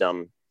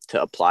wisdom to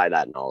apply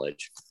that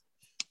knowledge.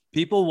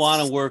 People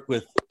want to work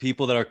with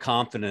people that are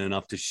confident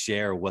enough to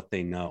share what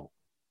they know.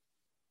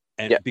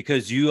 And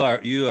because you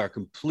are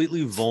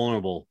completely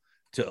vulnerable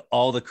to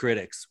all the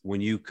critics when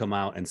you come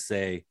out and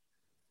say,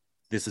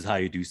 this is how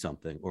you do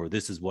something, or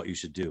this is what you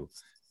should do.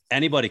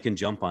 Anybody can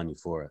jump on you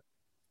for it.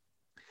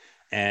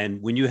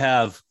 And when you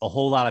have a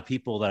whole lot of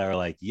people that are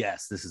like,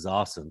 yes, this is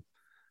awesome,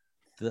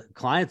 the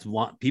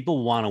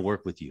people want to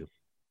work with you.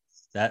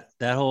 That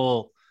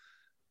whole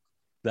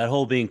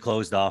being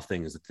closed off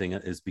thing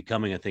is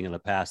becoming a thing of the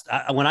past.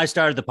 When I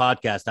started the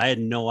podcast, I had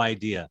no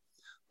idea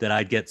that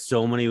I'd get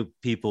so many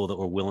people that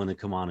were willing to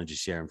come on and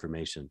just share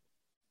information.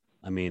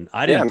 I mean,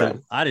 I didn't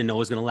know it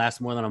was going to last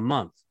more than a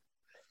month.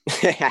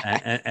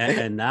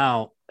 and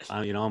now,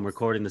 I'm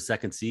recording the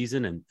second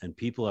season, and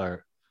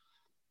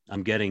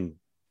I'm getting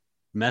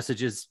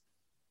messages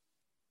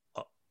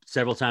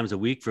several times a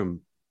week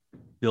from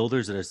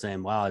builders that are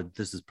saying, wow,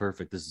 this is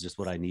perfect. This is just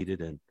what I needed.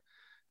 And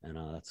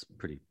that's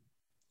pretty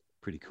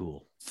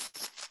cool.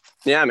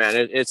 Yeah,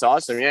 man, it's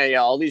awesome. Yeah.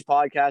 All these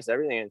podcasts,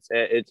 everything,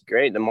 it's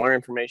great. The more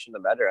information, the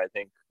better, I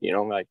think,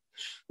 and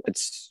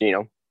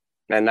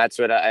that's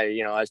what I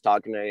was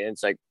talking to,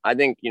 it's like, I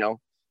think,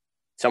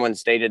 someone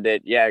stated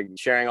that,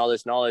 sharing all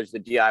this knowledge, the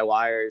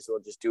DIYers will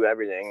just do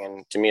everything.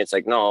 And to me, it's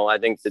like, no, I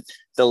think that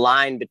the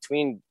line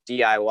between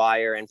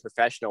DIYer and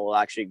professional will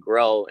actually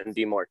grow and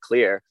be more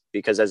clear,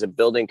 because as a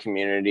building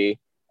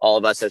community, all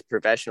of us as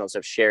professionals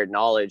have shared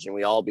knowledge and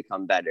we all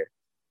become better.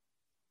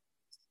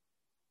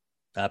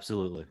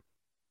 Absolutely.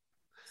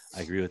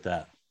 I agree with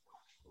that.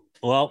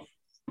 Well,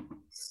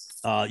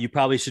 you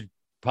probably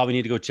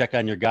need to go check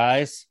on your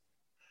guys.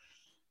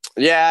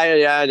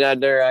 Yeah.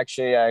 They're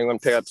actually, I'm going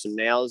to pick up some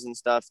nails and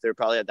stuff. They're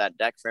probably at that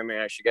deck framing.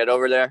 I should get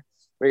over there.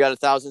 We got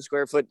 1,000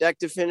 square foot deck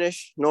to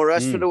finish. No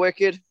rest for the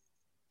wicked.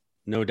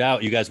 No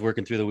doubt. You guys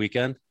working through the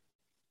weekend?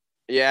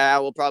 Yeah,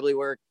 we'll probably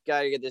work.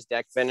 Got to get this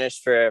deck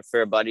finished for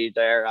a buddy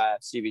there,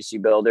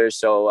 CVC Builders.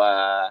 So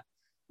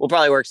we'll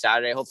probably work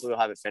Saturday. Hopefully we'll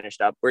have it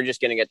finished up. We're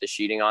just going to get the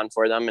sheeting on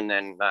for them, and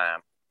then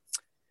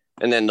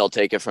they'll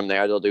take it from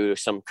there. They'll do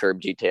some curb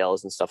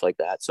details and stuff like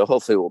that. So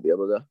hopefully we'll be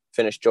able to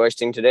finish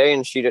joisting today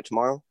and sheet it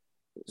tomorrow.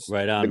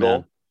 Right on,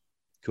 man.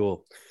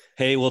 Cool.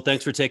 Hey, well,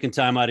 thanks for taking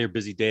time out of your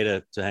busy day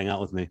to hang out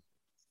with me.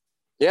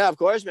 Yeah, of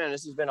course, man.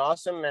 This has been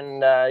awesome.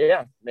 And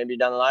maybe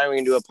down the line we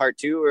can do a part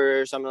 2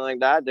 or something like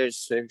that. I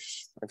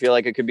feel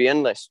like it could be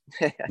endless.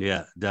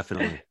 Yeah,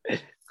 definitely.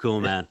 Cool,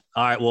 man.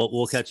 All right. Well,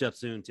 we'll catch up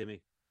soon,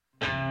 Timmy.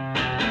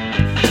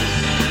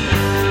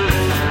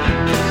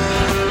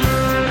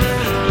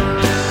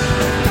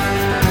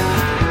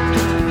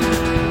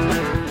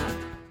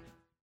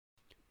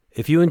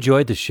 If you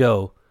enjoyed the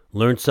show,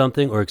 learned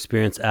something, or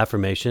experienced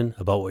affirmation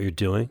about what you're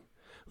doing,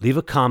 leave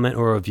a comment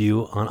or a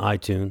review on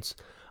iTunes,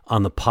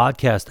 on the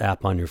podcast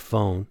app on your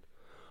phone,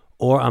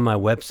 or on my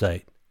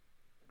website,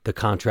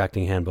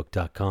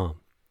 thecontractinghandbook.com.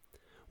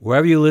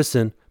 Wherever you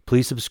listen,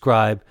 please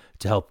subscribe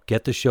to help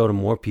get the show to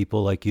more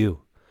people like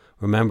you.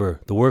 Remember,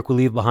 the work we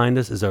leave behind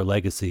us is our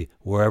legacy,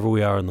 wherever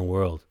we are in the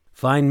world.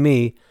 Find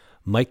me,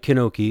 Mike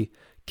Knoche,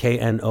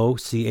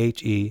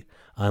 Knoche,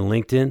 on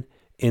LinkedIn,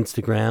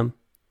 Instagram,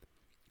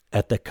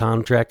 at The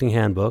Contracting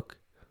Handbook,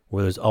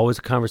 where there's always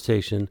a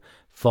conversation.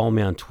 Follow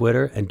me on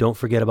Twitter, and don't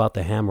forget about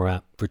the Hammer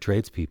app for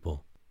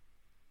tradespeople.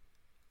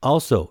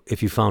 Also,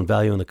 if you found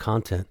value in the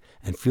content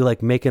and feel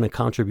like making a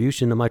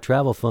contribution to my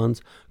travel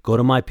funds, go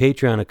to my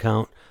Patreon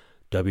account,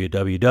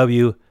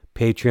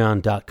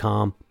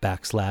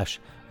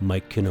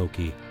 www.patreon.com/Mike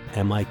Knoche,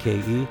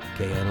 Mikeknoche.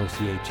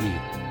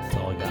 That's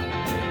all I got.